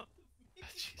in front of me.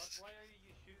 But Jesus. why are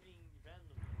you shooting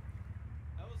randomly?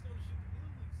 I was going to shoot the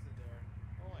nukes in there.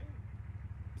 Why?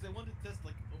 Because I wanted to test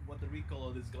like what the recoil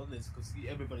of this gun is, because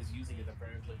everybody's using it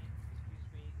apparently.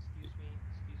 Excuse me.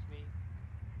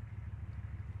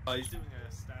 Oh, he's doing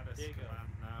a status There you go. command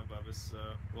now, Bubba, so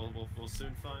we'll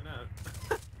soon find out.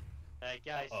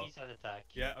 Guys, Uh-oh. he's on attack.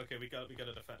 Yeah, okay, we got to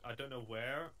defend. I don't know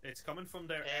where. It's coming from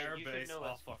their air You base. should know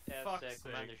Oh, as, for as fuck's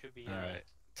commander sake. should be. Alright,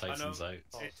 I know Tyson's out.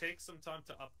 it takes some time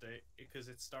to update because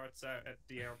it starts out at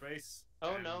the air base.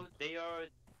 Oh and- no, they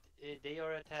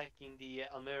are attacking the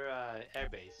Almira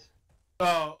airbase.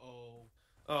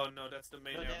 Oh no, that's the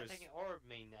main No, air they're base. attacking our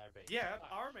main airbase. Yeah, Fuck.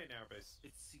 our main air base.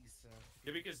 It's Caesar.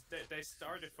 Yeah, because they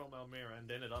started from Almira and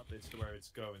then it updates to where it's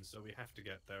going, so we have to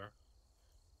get there.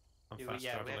 I'm fast We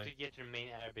have traveling. to get to the main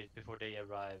airbase before they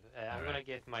arrive. I'm Alright. gonna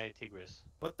get my Tigris.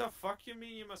 What the fuck you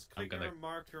mean you must click gonna- on a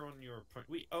marker on your point?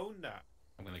 We own that.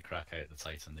 I'm gonna crack out the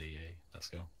Titan DA. Let's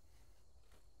go.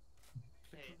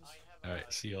 Hey, I have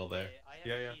Alright, see you all there. I have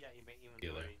Yeah, a yeah. key that you may See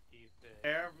you there. inventory.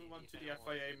 Everyone if to the anyone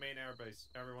wants FIA main air base.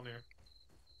 Everyone here.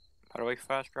 How do we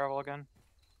fast travel again?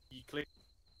 You click.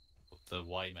 The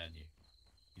Y menu.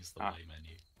 Use the Ah. Y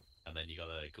menu. And then you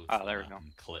gotta go to Ah, the there we map go.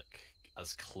 and click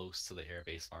as close to the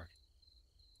airbase mark.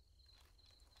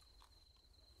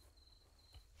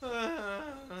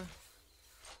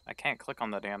 I can't click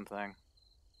on the damn thing.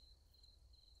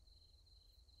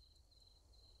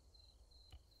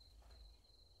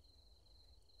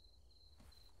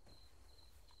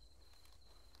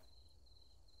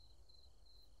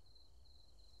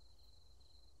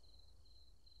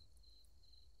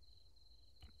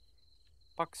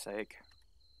 Fuck's sake.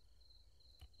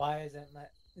 Why is it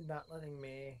not letting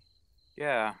me?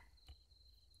 Yeah.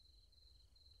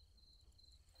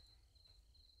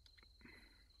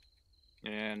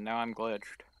 And now I'm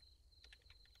glitched.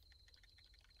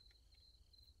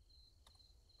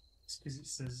 Because it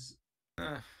says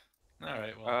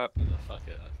Alright, well, fuck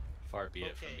it. Far be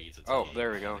it from Okay. me to Oh, tell there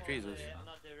you. we go. Another Jesus.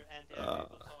 anti-aircraft,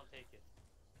 but someone take it.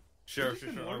 Sure, Is sure,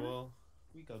 it sure. I more? will.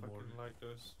 We got more. Fucking like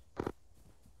those.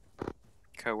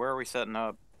 Okay, where are we setting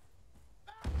up?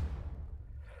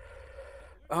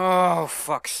 Oh,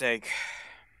 fuck's sake.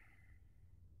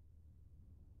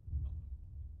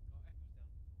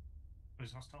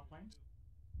 there's hostile planes.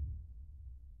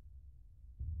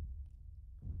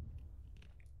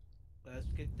 Let's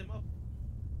get them up.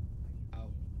 Ow.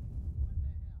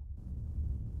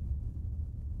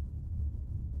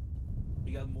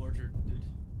 We got mortared, dude.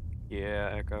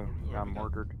 Yeah, Echo. I'm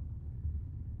mortared.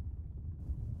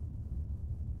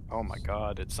 Oh my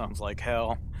god, it sounds like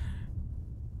hell.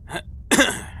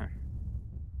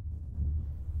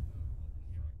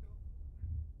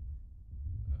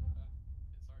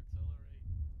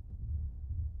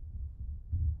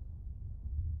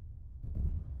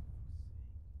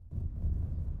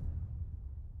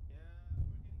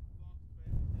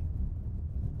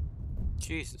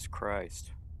 Jesus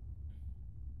Christ.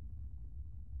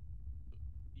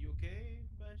 You okay,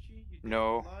 Banshee? You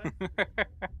No. alive?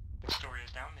 Story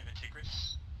is down, near the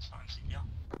Tigris. Starting CPR.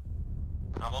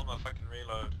 I'm on my fucking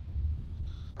reload.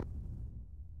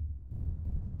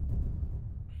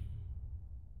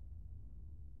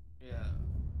 Yeah.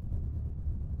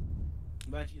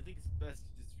 Banshee, I think it's best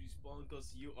to just respawn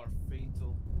because you are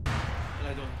fatal. And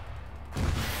I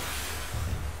don't.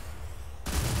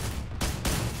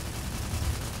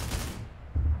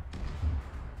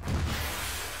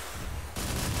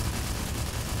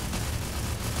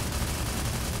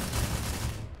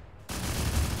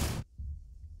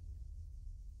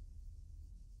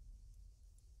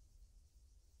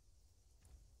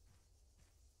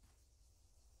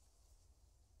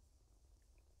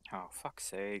 Oh, fuck's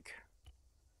sake.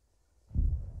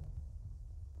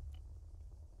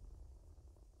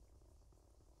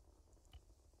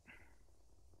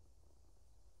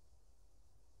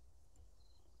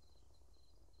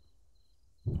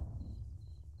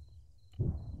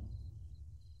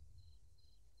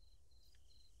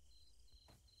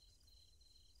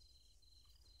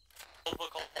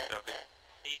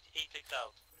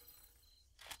 out.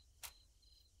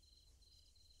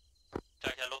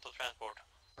 Attack a lot of transport.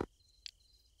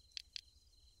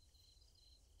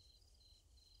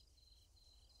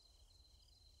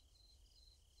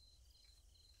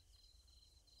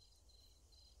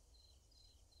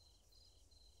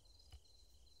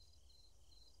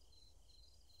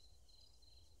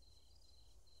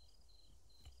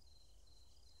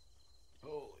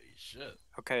 Holy shit.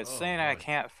 Okay, it's Oh, saying I boy.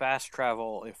 can't fast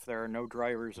travel if there are no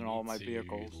drivers You in all need my to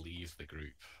vehicles. leave the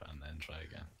group and then try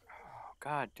again. Oh,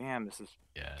 God damn, this is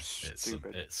Yeah,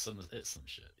 stupid. it's some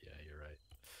shit. Yeah, you're right.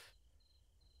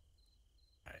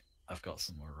 Right, I've got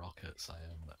some more rockets. I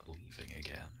am leaving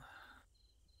again.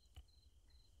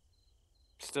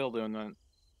 Still doing that.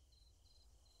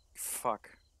 Fuck.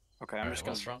 Okay, I'm just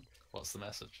gonna. What's wrong? What's the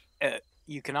message?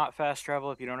 You cannot fast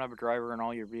travel if you don't have a driver in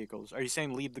all your vehicles. Are you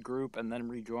saying leave the group and then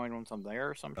rejoin once I'm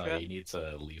there or some shit? You need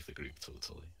to leave the group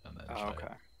totally and then try.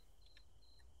 Okay.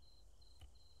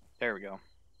 There we go.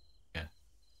 Yeah.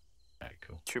 Alright,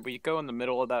 cool. Should we go in the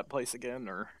middle of that place again,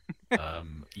 or?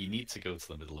 You need to go to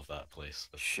the middle of that place.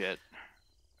 But... Shit.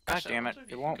 God Actually, damn it!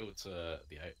 It won't. Go to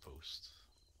the outpost.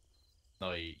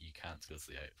 No, you can't go to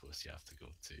the outpost. You have to go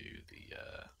to the.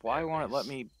 Why won't it let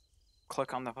me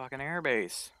click on the fucking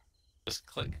airbase? Just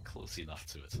click close enough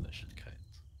to it, and it should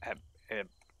count.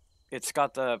 It's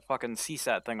got the fucking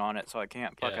CSAT thing on it, so I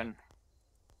can't fucking.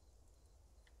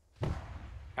 Yeah.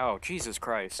 Oh, Jesus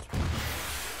Christ.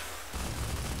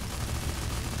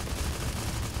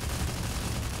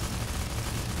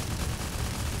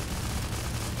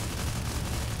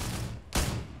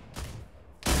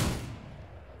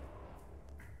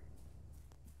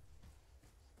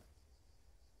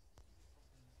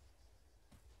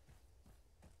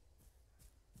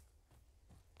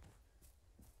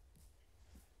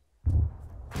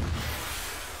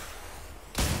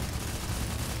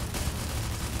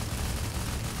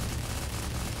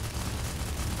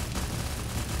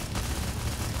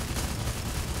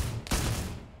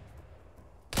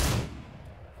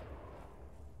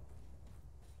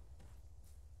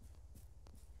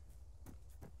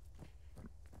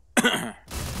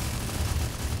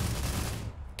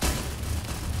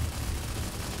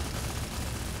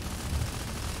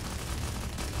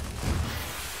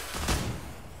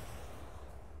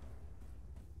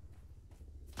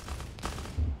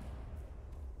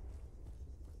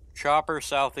 Chopper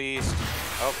southeast.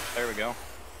 Oh, there we go.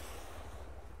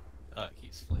 It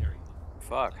keeps flaring.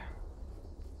 Fuck.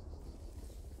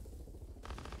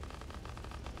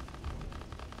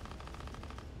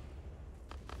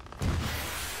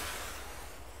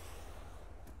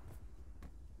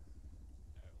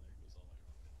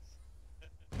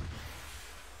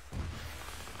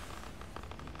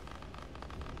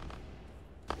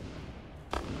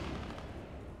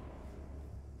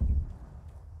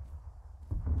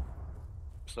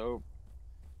 So,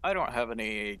 I don't have an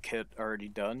AA kit already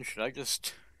done. Should I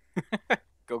just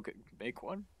go make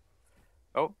one?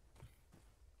 Oh.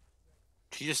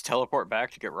 Did you just teleport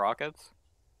back to get rockets?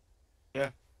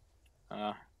 Yeah.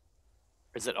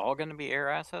 Is it all going to be air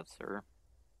assets, or?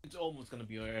 It's almost going to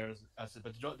be air assets,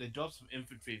 but they drop some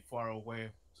infantry far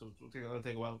away, so it'll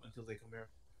take a while until they come here.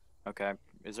 Okay.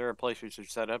 Is there a place we should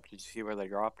set up? Did you see where they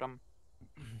dropped them?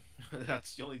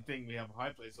 That's the only thing we have a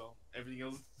high place on. Everything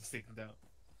else is taken down.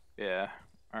 Yeah.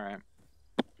 Alright.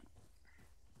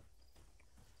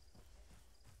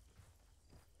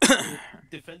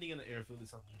 Defending an airfield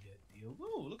is not really ideal.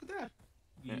 Oh, look at that.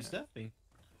 You use that thing.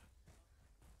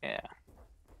 Yeah.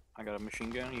 I got a machine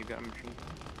gun, you got a machine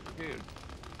gun? Dude.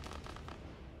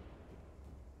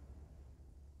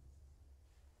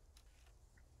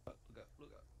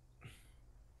 Look up.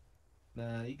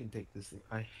 Nah, you can take this thing.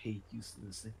 I hate using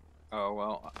this thing. Oh,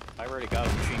 well, I already got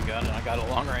a machine gun and I got a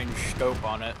long range scope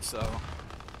on it, so.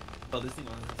 Oh, this thing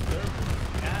is terrible.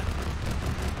 Yeah.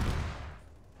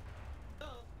 No,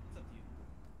 it's up to you.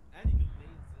 And you can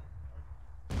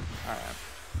laser. Alright.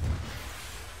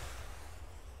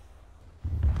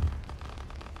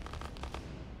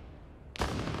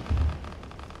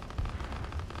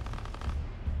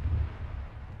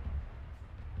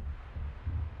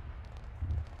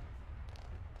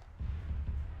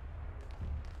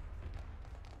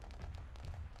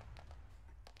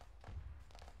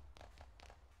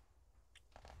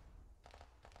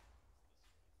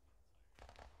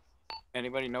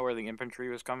 Anybody know where the infantry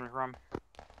was coming from?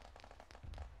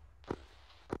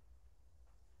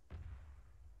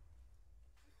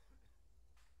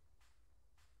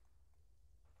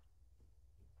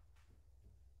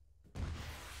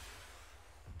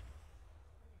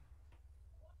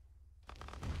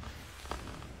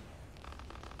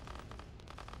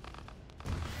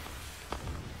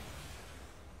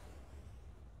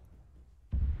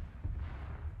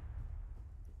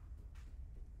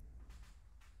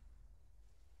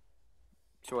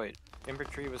 So wait,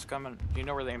 infantry was coming. Do you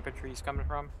know where the infantry is coming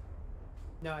from?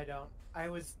 No, I don't. I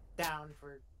was down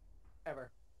for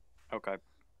ever. Okay.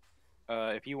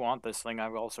 If you want this thing,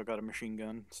 I've also got a machine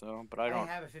gun. So, but I don't.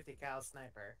 have a 50 cal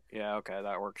sniper. Yeah. Okay,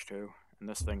 that works too. And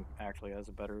this thing actually has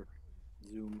a better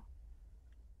zoom.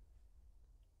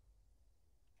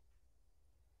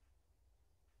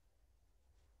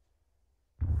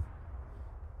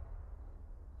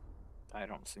 I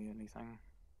don't see anything.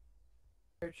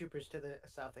 Paratroopers to the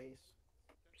southeast.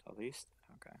 Southeast?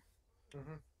 Okay.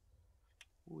 Mm-hmm.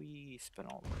 We spin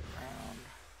all the way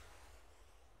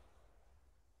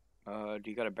around.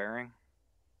 Do you got a bearing?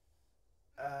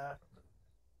 Or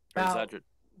is that About just...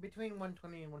 between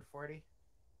 120 and 140.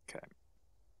 Okay.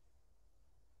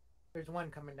 There's one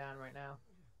coming down right now.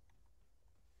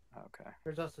 Okay.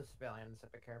 There's also civilians, so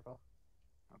be careful.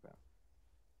 Okay.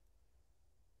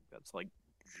 That's like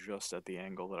just at the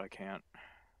angle that I can't.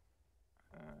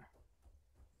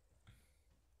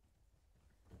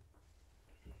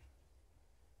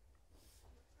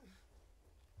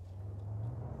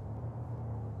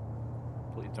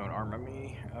 Please don't ArmA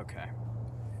me. Okay.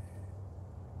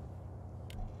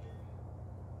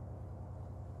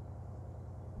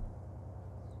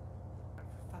 For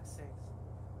fuck's sakes.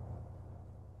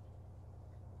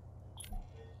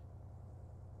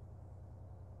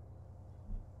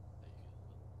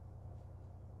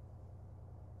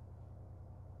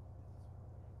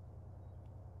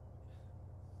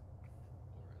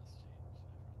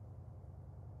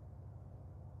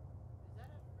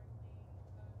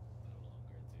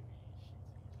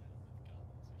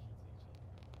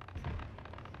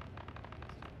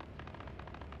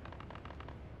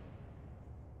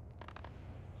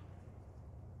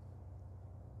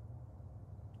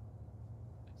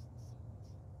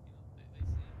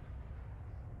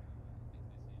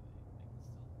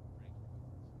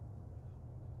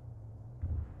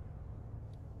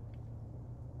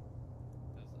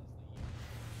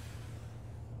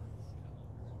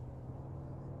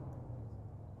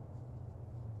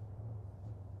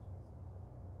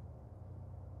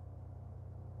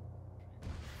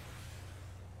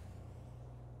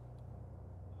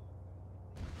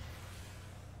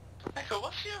 Echo,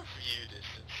 what's your view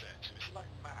distance set to? Is it like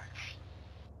max?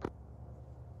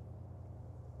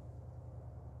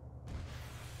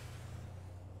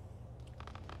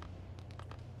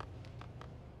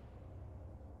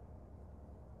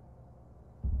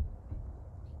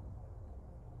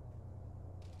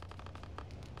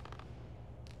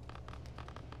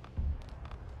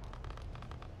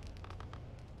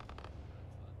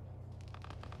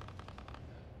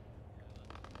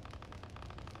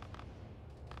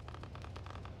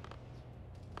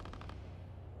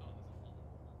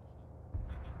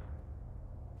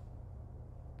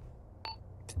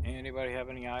 Anybody have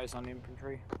any eyes on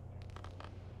infantry?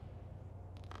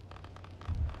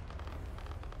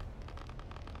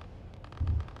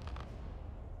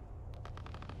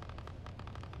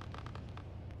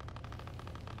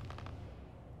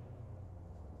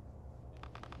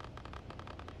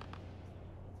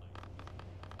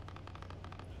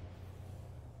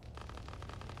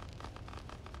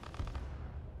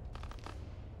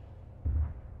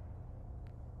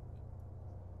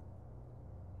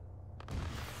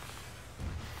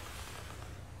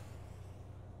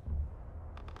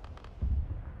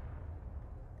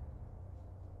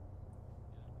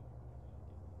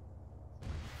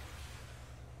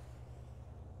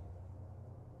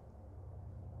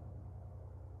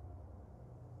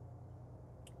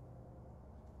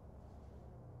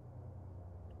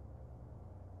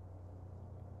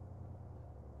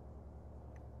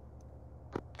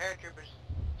 Paratroopers,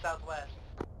 southwest.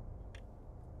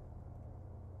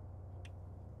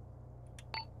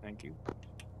 Thank you.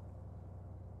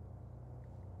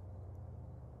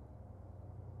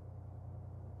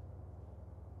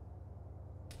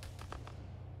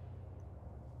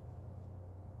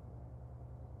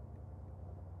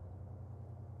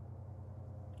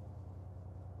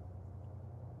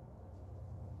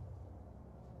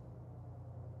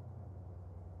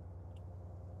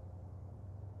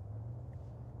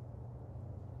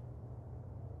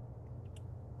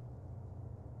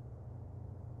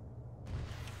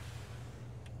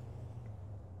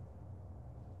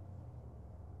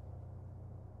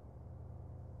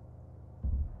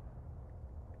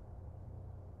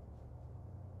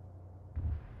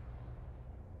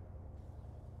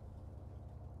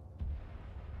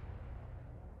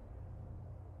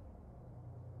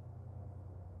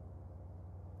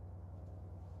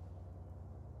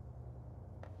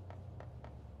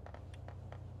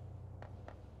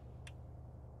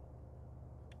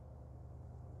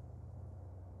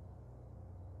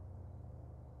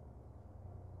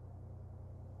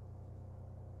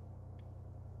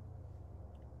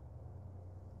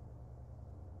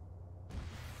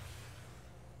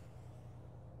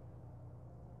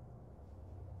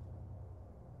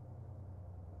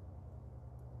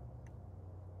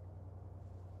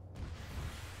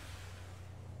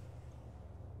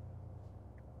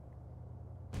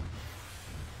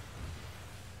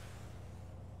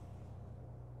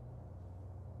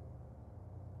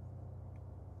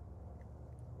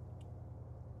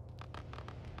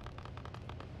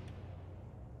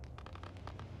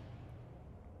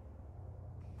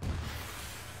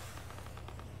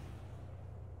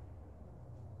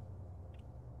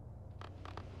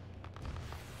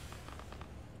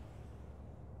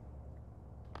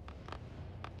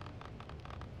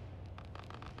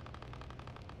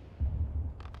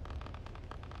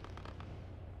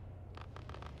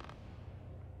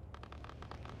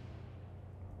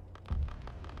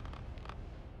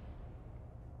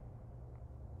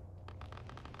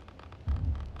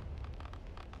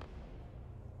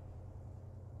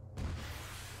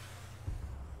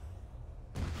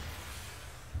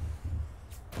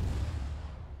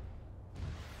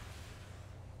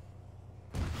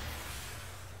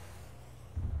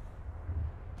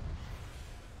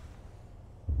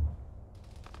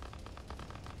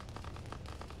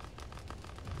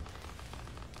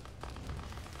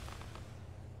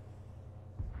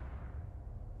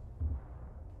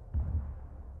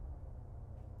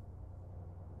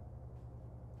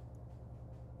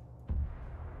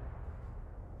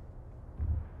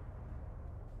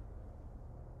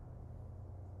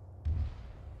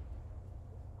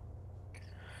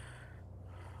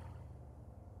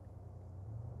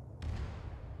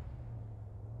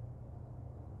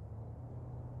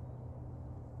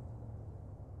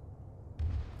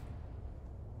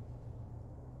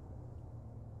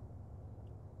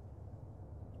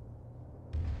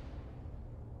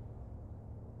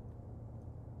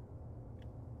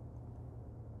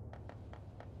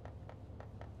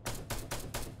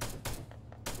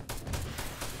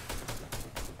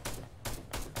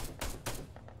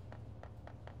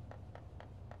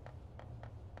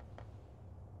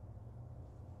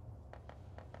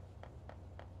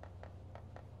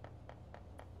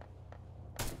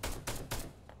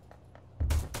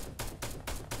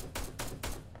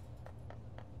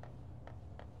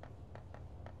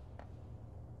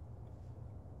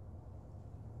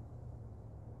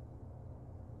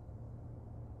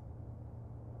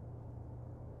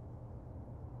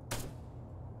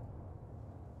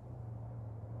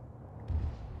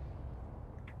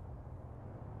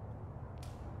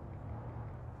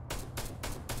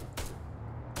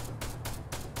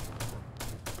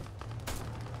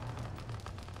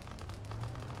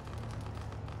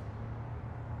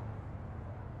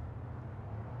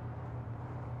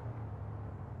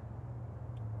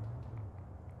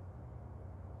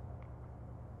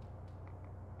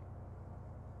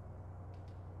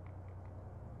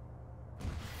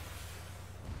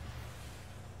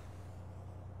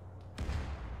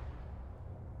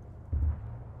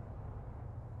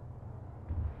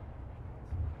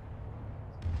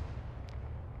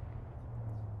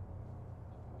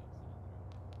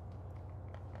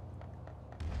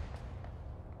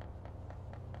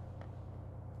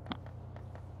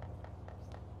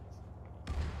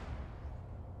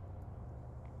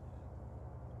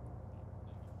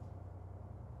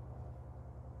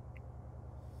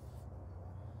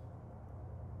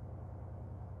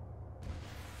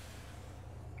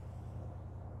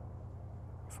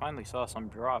 finally saw some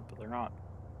drop, but they're not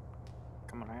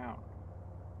coming out.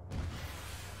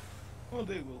 Well,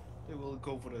 they will. They will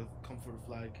go for the comfort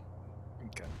flag.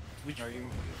 Okay. Which Are you?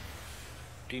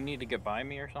 Do you need to get by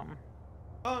me or something?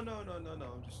 Oh no.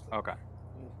 I'm just. Okay.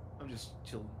 I'm just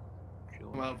chilling.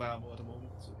 Chilling. I'm out of ammo at the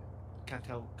moment, so can't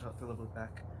tell it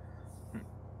back. Do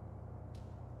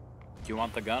you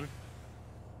want the gun?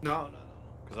 No.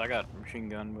 Because I got machine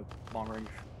gun with long range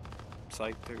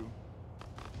sight too.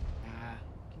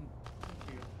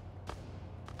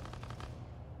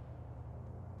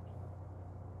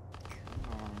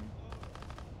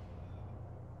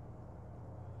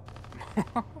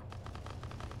 Okay.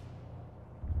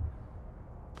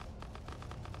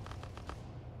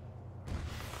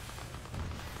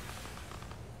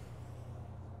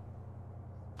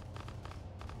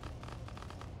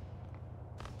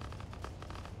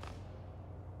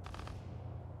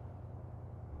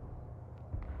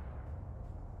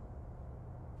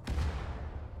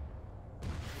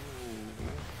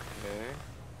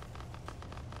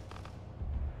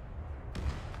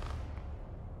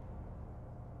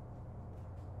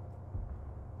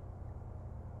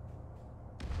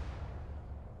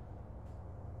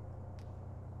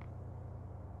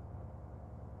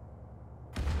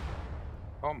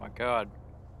 Oh my god.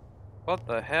 What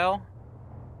the hell?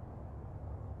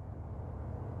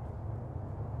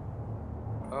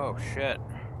 Oh shit.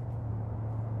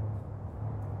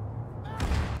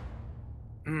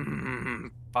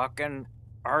 Fucking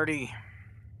Artie.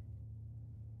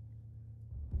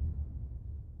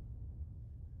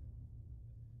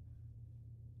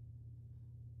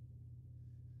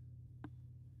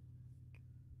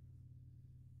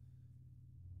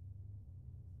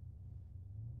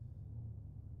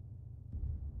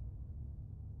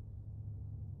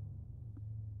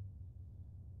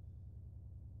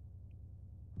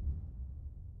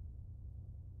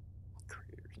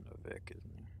 Creator's no Vic,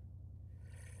 isn't he?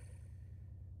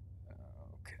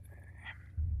 Okay.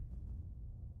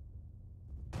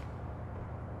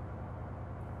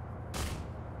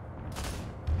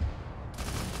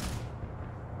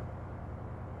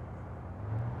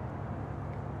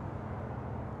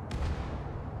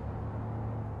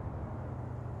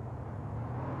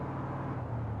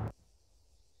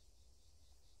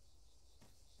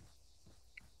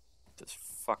 This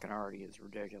fucking Artie is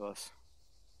ridiculous.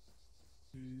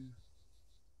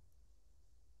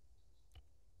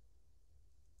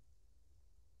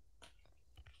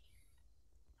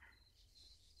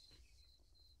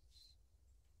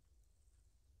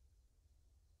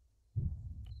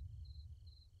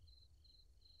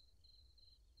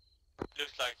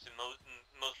 Looks like it's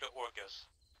mostly orcas.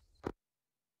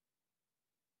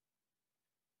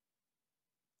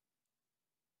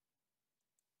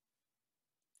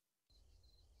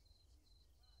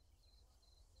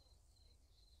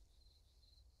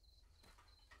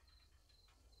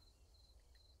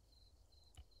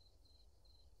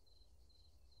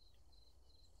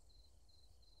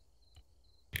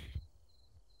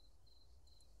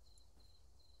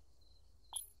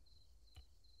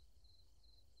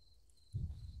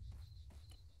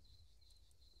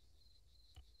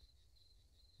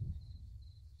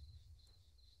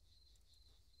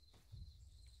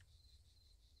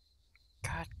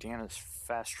 God damn this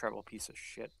fast travel piece of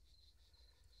shit.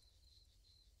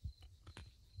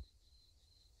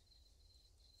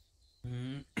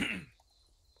 Fuck,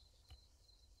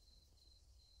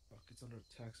 it's under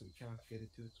attack, so we can't get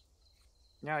into it.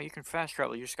 No, you can fast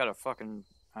travel, you just gotta fucking,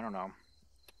 I don't know,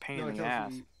 pain in the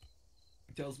ass.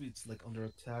 It tells me it's like under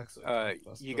attack, so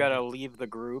you gotta leave the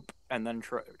group and then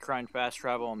try and fast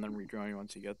travel and then rejoin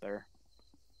once you get there.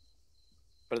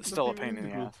 But it's still a pain in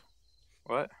the ass.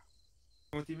 What?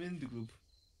 What do you mean the group?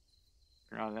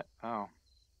 You're not that. Oh.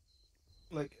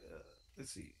 Like,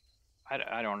 let's see.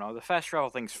 I don't know. The fast travel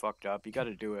thing's fucked up. You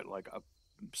gotta do it like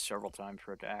several times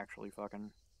for it to actually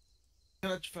fucking.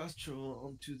 Cannot fast travel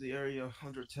onto the area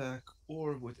under attack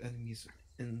or with enemies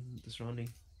in the surrounding.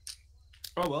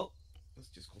 Oh well. That's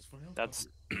just calls for help. That's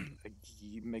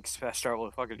makes fast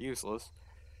travel fucking useless.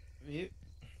 Yeah.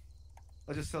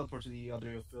 I'll just teleport to the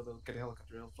other field. I'll get a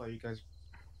helicopter. I'll fly you guys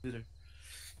through there.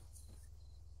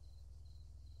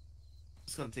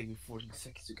 It's gonna take me 40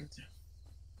 seconds to get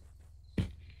there.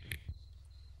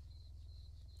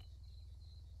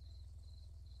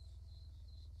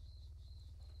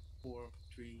 4,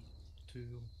 3,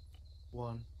 2,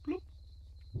 1. Bloop.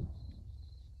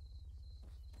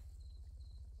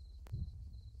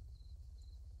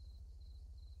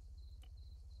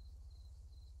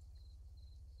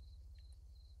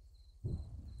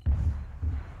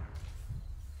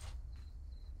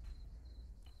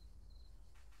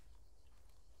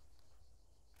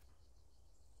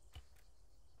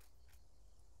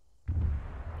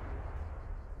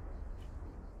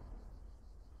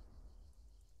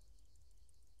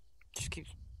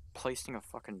 keeps placing a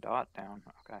fucking dot down.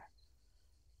 Okay.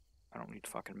 I don't need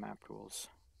fucking map tools.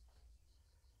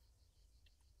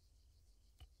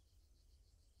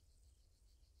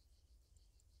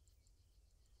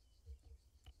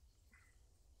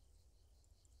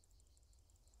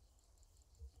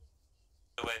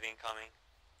 The wave incoming.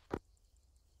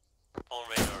 On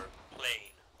radar,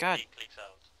 plane. God. 8 clicks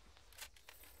out.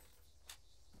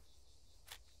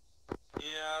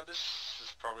 Yeah, this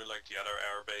is probably like the other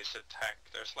airbase attack.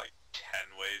 There's like 10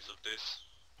 waves of this.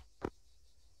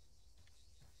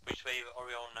 Which wave are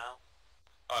we on now?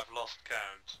 I've lost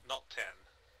count. Not 10.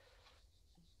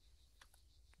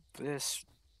 This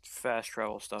fast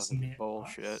travel stuff is Near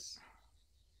bullshit. us?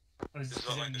 Or is Is it it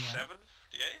 'cause like in the the air? 7th?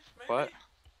 The 8th maybe? What?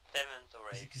 7th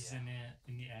or Is it 8th, because yeah. in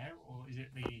the air, or is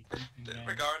it the group in the air?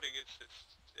 Regarding it's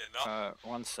enough.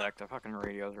 One sec, the fucking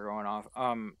radios are going off.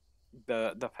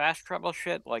 The fast travel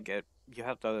shit, like you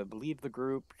have to leave the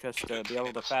group just to be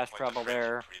able to fast travel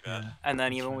there, Yeah. and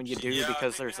then even when you do, Yeah, I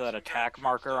because think we there's have that some attack characters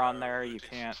marker that on are there, you looting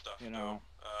some can't, stuff, you though. know.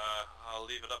 I'll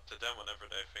leave it up to them whenever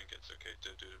they think it's okay to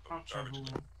do the Can't garbage.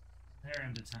 travel. They're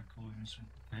under attack coordination.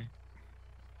 Okay.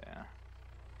 Yeah.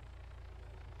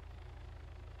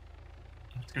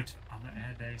 I have to go to other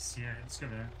air base. Yeah, let's go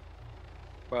there.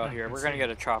 Well, Oh, here, let's we're gonna see. get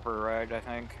a chopper ride, I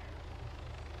think.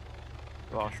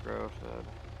 Volsgrove said.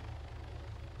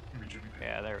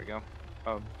 Yeah, there we go.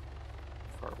 Oh,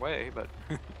 far away, but...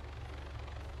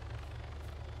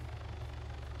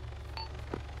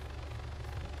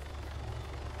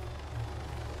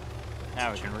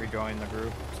 Now we can rejoin the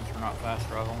group, since we're not fast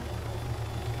traveling.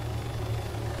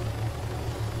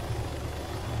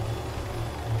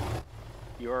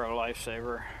 You're a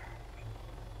lifesaver.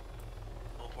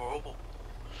 No problem.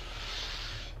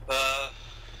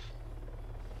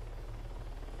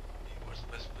 Where's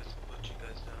the best place to put you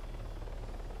guys down?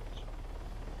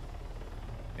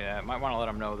 Yeah, might want to let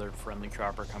them know there's friendly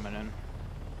chopper coming in.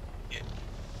 Yeah.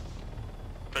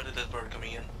 Predator bird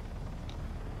coming in.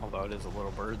 Although it is a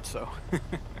little bird, so...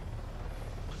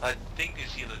 I think you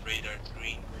see the radar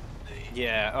screen with the...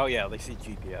 Yeah, oh yeah, they see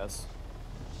GPS.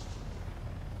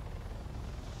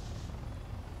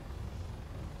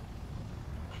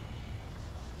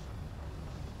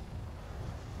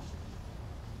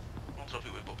 I'll drop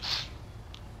you with Bobs.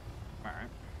 Alright.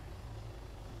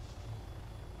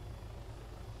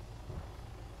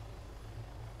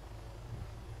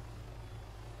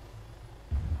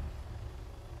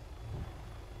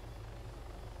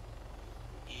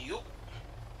 Yup.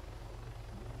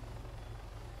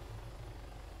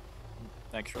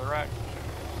 Thanks for the ride.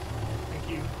 Thank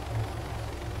you.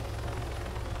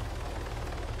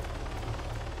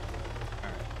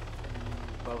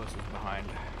 Alright. Bovis is behind.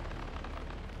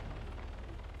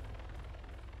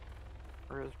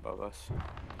 Where is Bovis?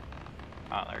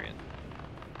 Ah, there he is.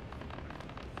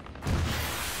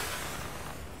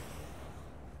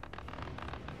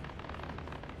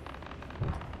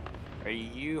 Are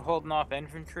you holding off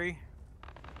infantry?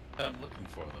 I'm looking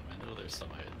for them. I know there's some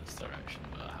out in this direction,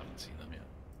 but I haven't seen them yet.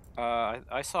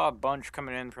 I saw a bunch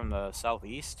coming in from the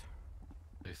southeast.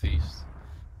 Southeast?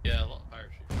 Yeah, a lot of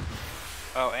parachutes.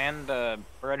 Oh, and,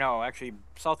 or no, actually,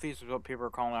 southeast is what people were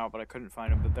calling out, but I couldn't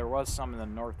find them. But there was some in the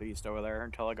northeast over there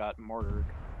until I got mortared.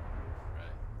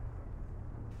 Right.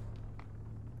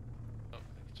 Oh, I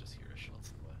can just hear a shot to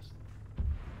the west.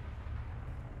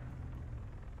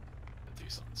 I'll do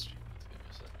something stupid to give me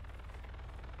a sec.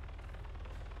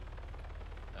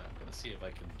 I'm gonna see if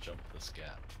I can jump this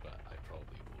gap, but I probably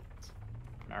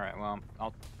won't. Alright, well,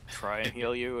 I'll try and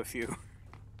heal you if you...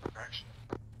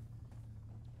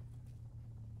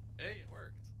 Hey, it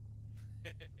worked.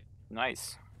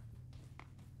 Nice.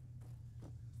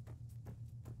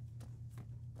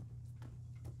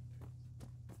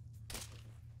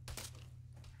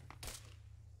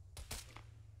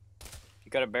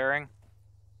 You got a bearing?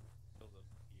 Killed him.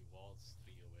 He was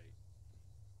 308.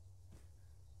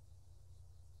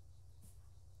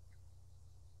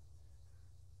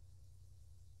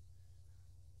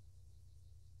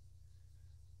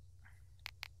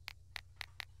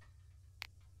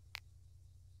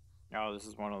 Oh, this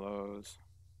is one of those.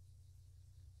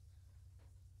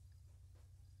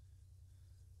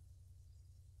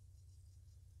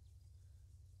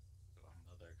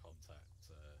 Another contact,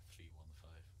 315.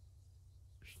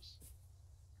 Vicious.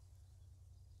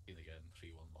 In again,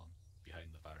 311. Behind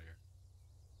the barrier.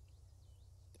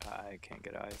 I can't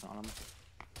get eyes on them.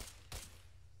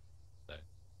 Down.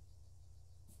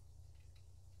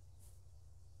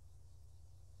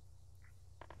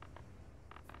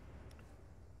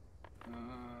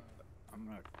 I'm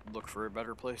gonna look for a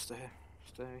better place to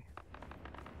stay.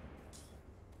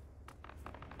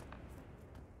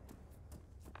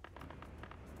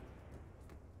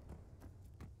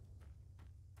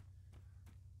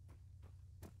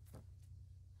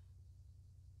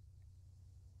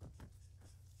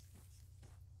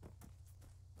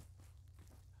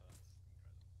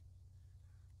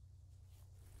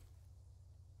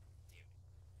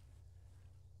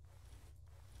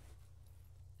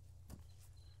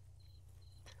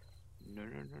 No, no,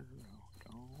 no, no, no.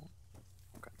 Don't.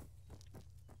 Okay.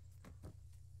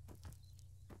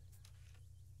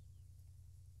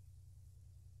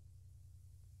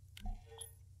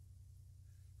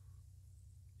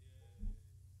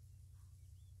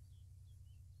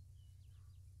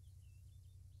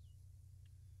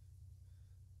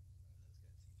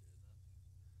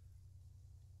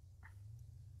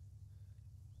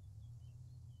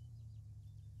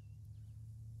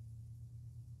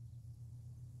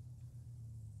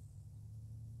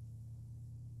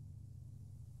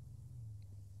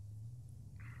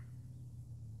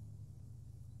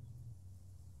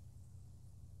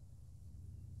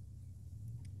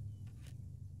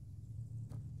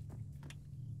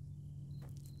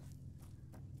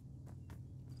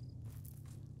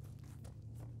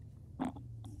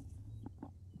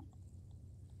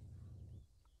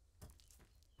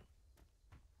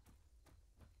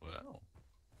 Well.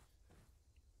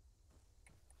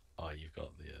 Oh, you've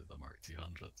got the Mark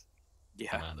 200.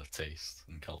 Yeah. Man of taste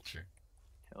and culture.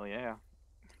 Hell yeah.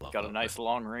 Love Got a that nice thing.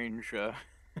 long range. Yeah.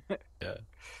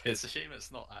 It's a shame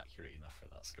it's not accurate enough for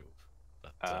that scope.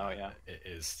 But Oh, yeah. it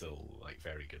is still like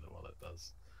very good at what it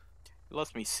does. It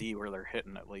lets me see where they're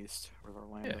hitting at least, where they're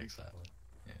landing. Yeah, exactly.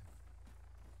 Yeah.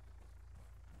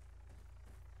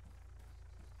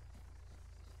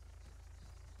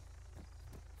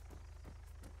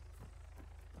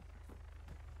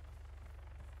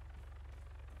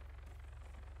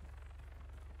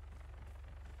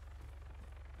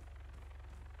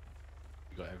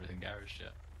 You got everything garaged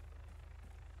yet?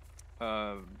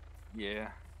 Yeah.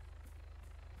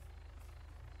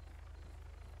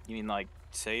 You mean like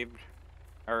saved?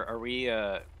 Are we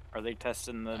are they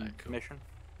testing the Cool. mission?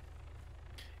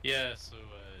 Yeah, so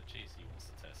JC wants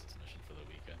to test his mission for the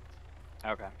weekend.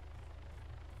 Okay.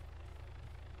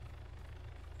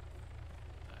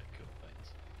 Cool,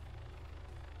 thanks.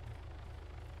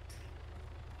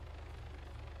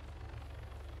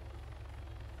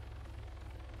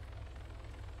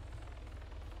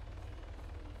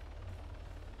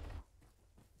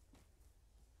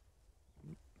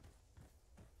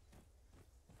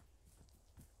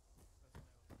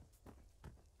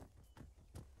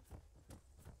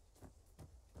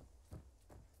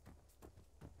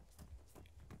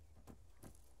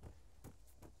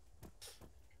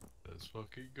 Let's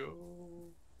fucking go.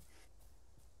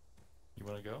 You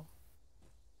wanna go?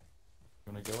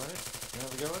 You wanna go at it? You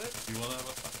wanna go at it? You wanna have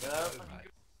a fucking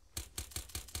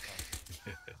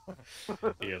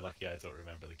go? You're lucky I don't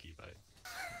remember the keybind.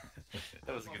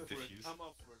 That was a good diffuse. I'm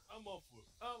up for it. I'm up for it.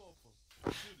 I'm up for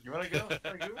it. You wanna go?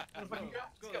 Wanna go? Wanna fucking go?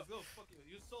 Let's go. Fuck you.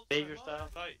 You sold Save my your mom.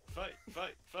 stuff. Fight, fight,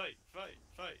 fight, fight, fight,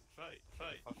 fight, fight,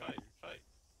 fight, fight, fight.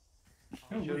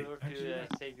 Be Oh, sure wait, to actually,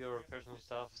 that- save your personal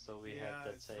stuff so we have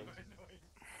that it's saved. so annoying.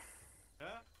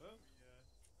 Huh? Oh, yeah.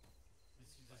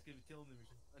 Just give me killing the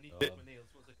mission. I need to Oh. get my nails.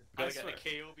 1 second. Gotta get a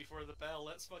KO before the bell.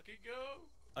 Let's fucking go.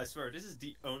 I swear, this is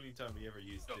the only time we ever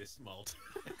used this mod.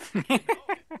 What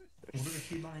are the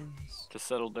key lines? To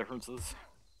settle differences.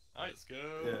 Let's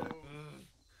go.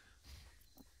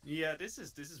 Yeah, this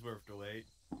is worth the wait.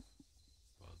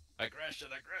 Aggression,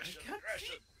 aggression,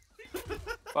 aggression.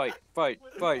 Fight, fight,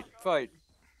 fight, fight.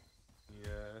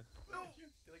 Yeah. No!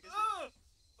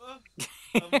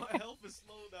 My health is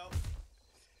slow now.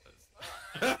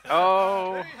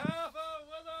 Oh. We have a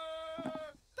winner!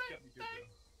 Got me good,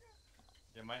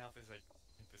 though. Yeah, my health is like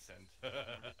 10%. You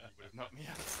would have knocked me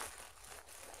out.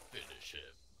 Finish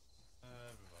him.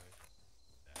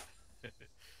 Revive.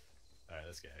 Alright,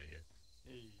 let's get out of here.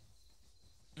 Hey.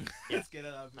 Let's get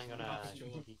it out. I'm gonna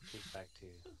kick back to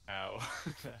you. Ow.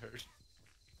 That hurt.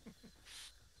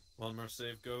 One more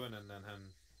save going and then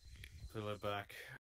pull it back.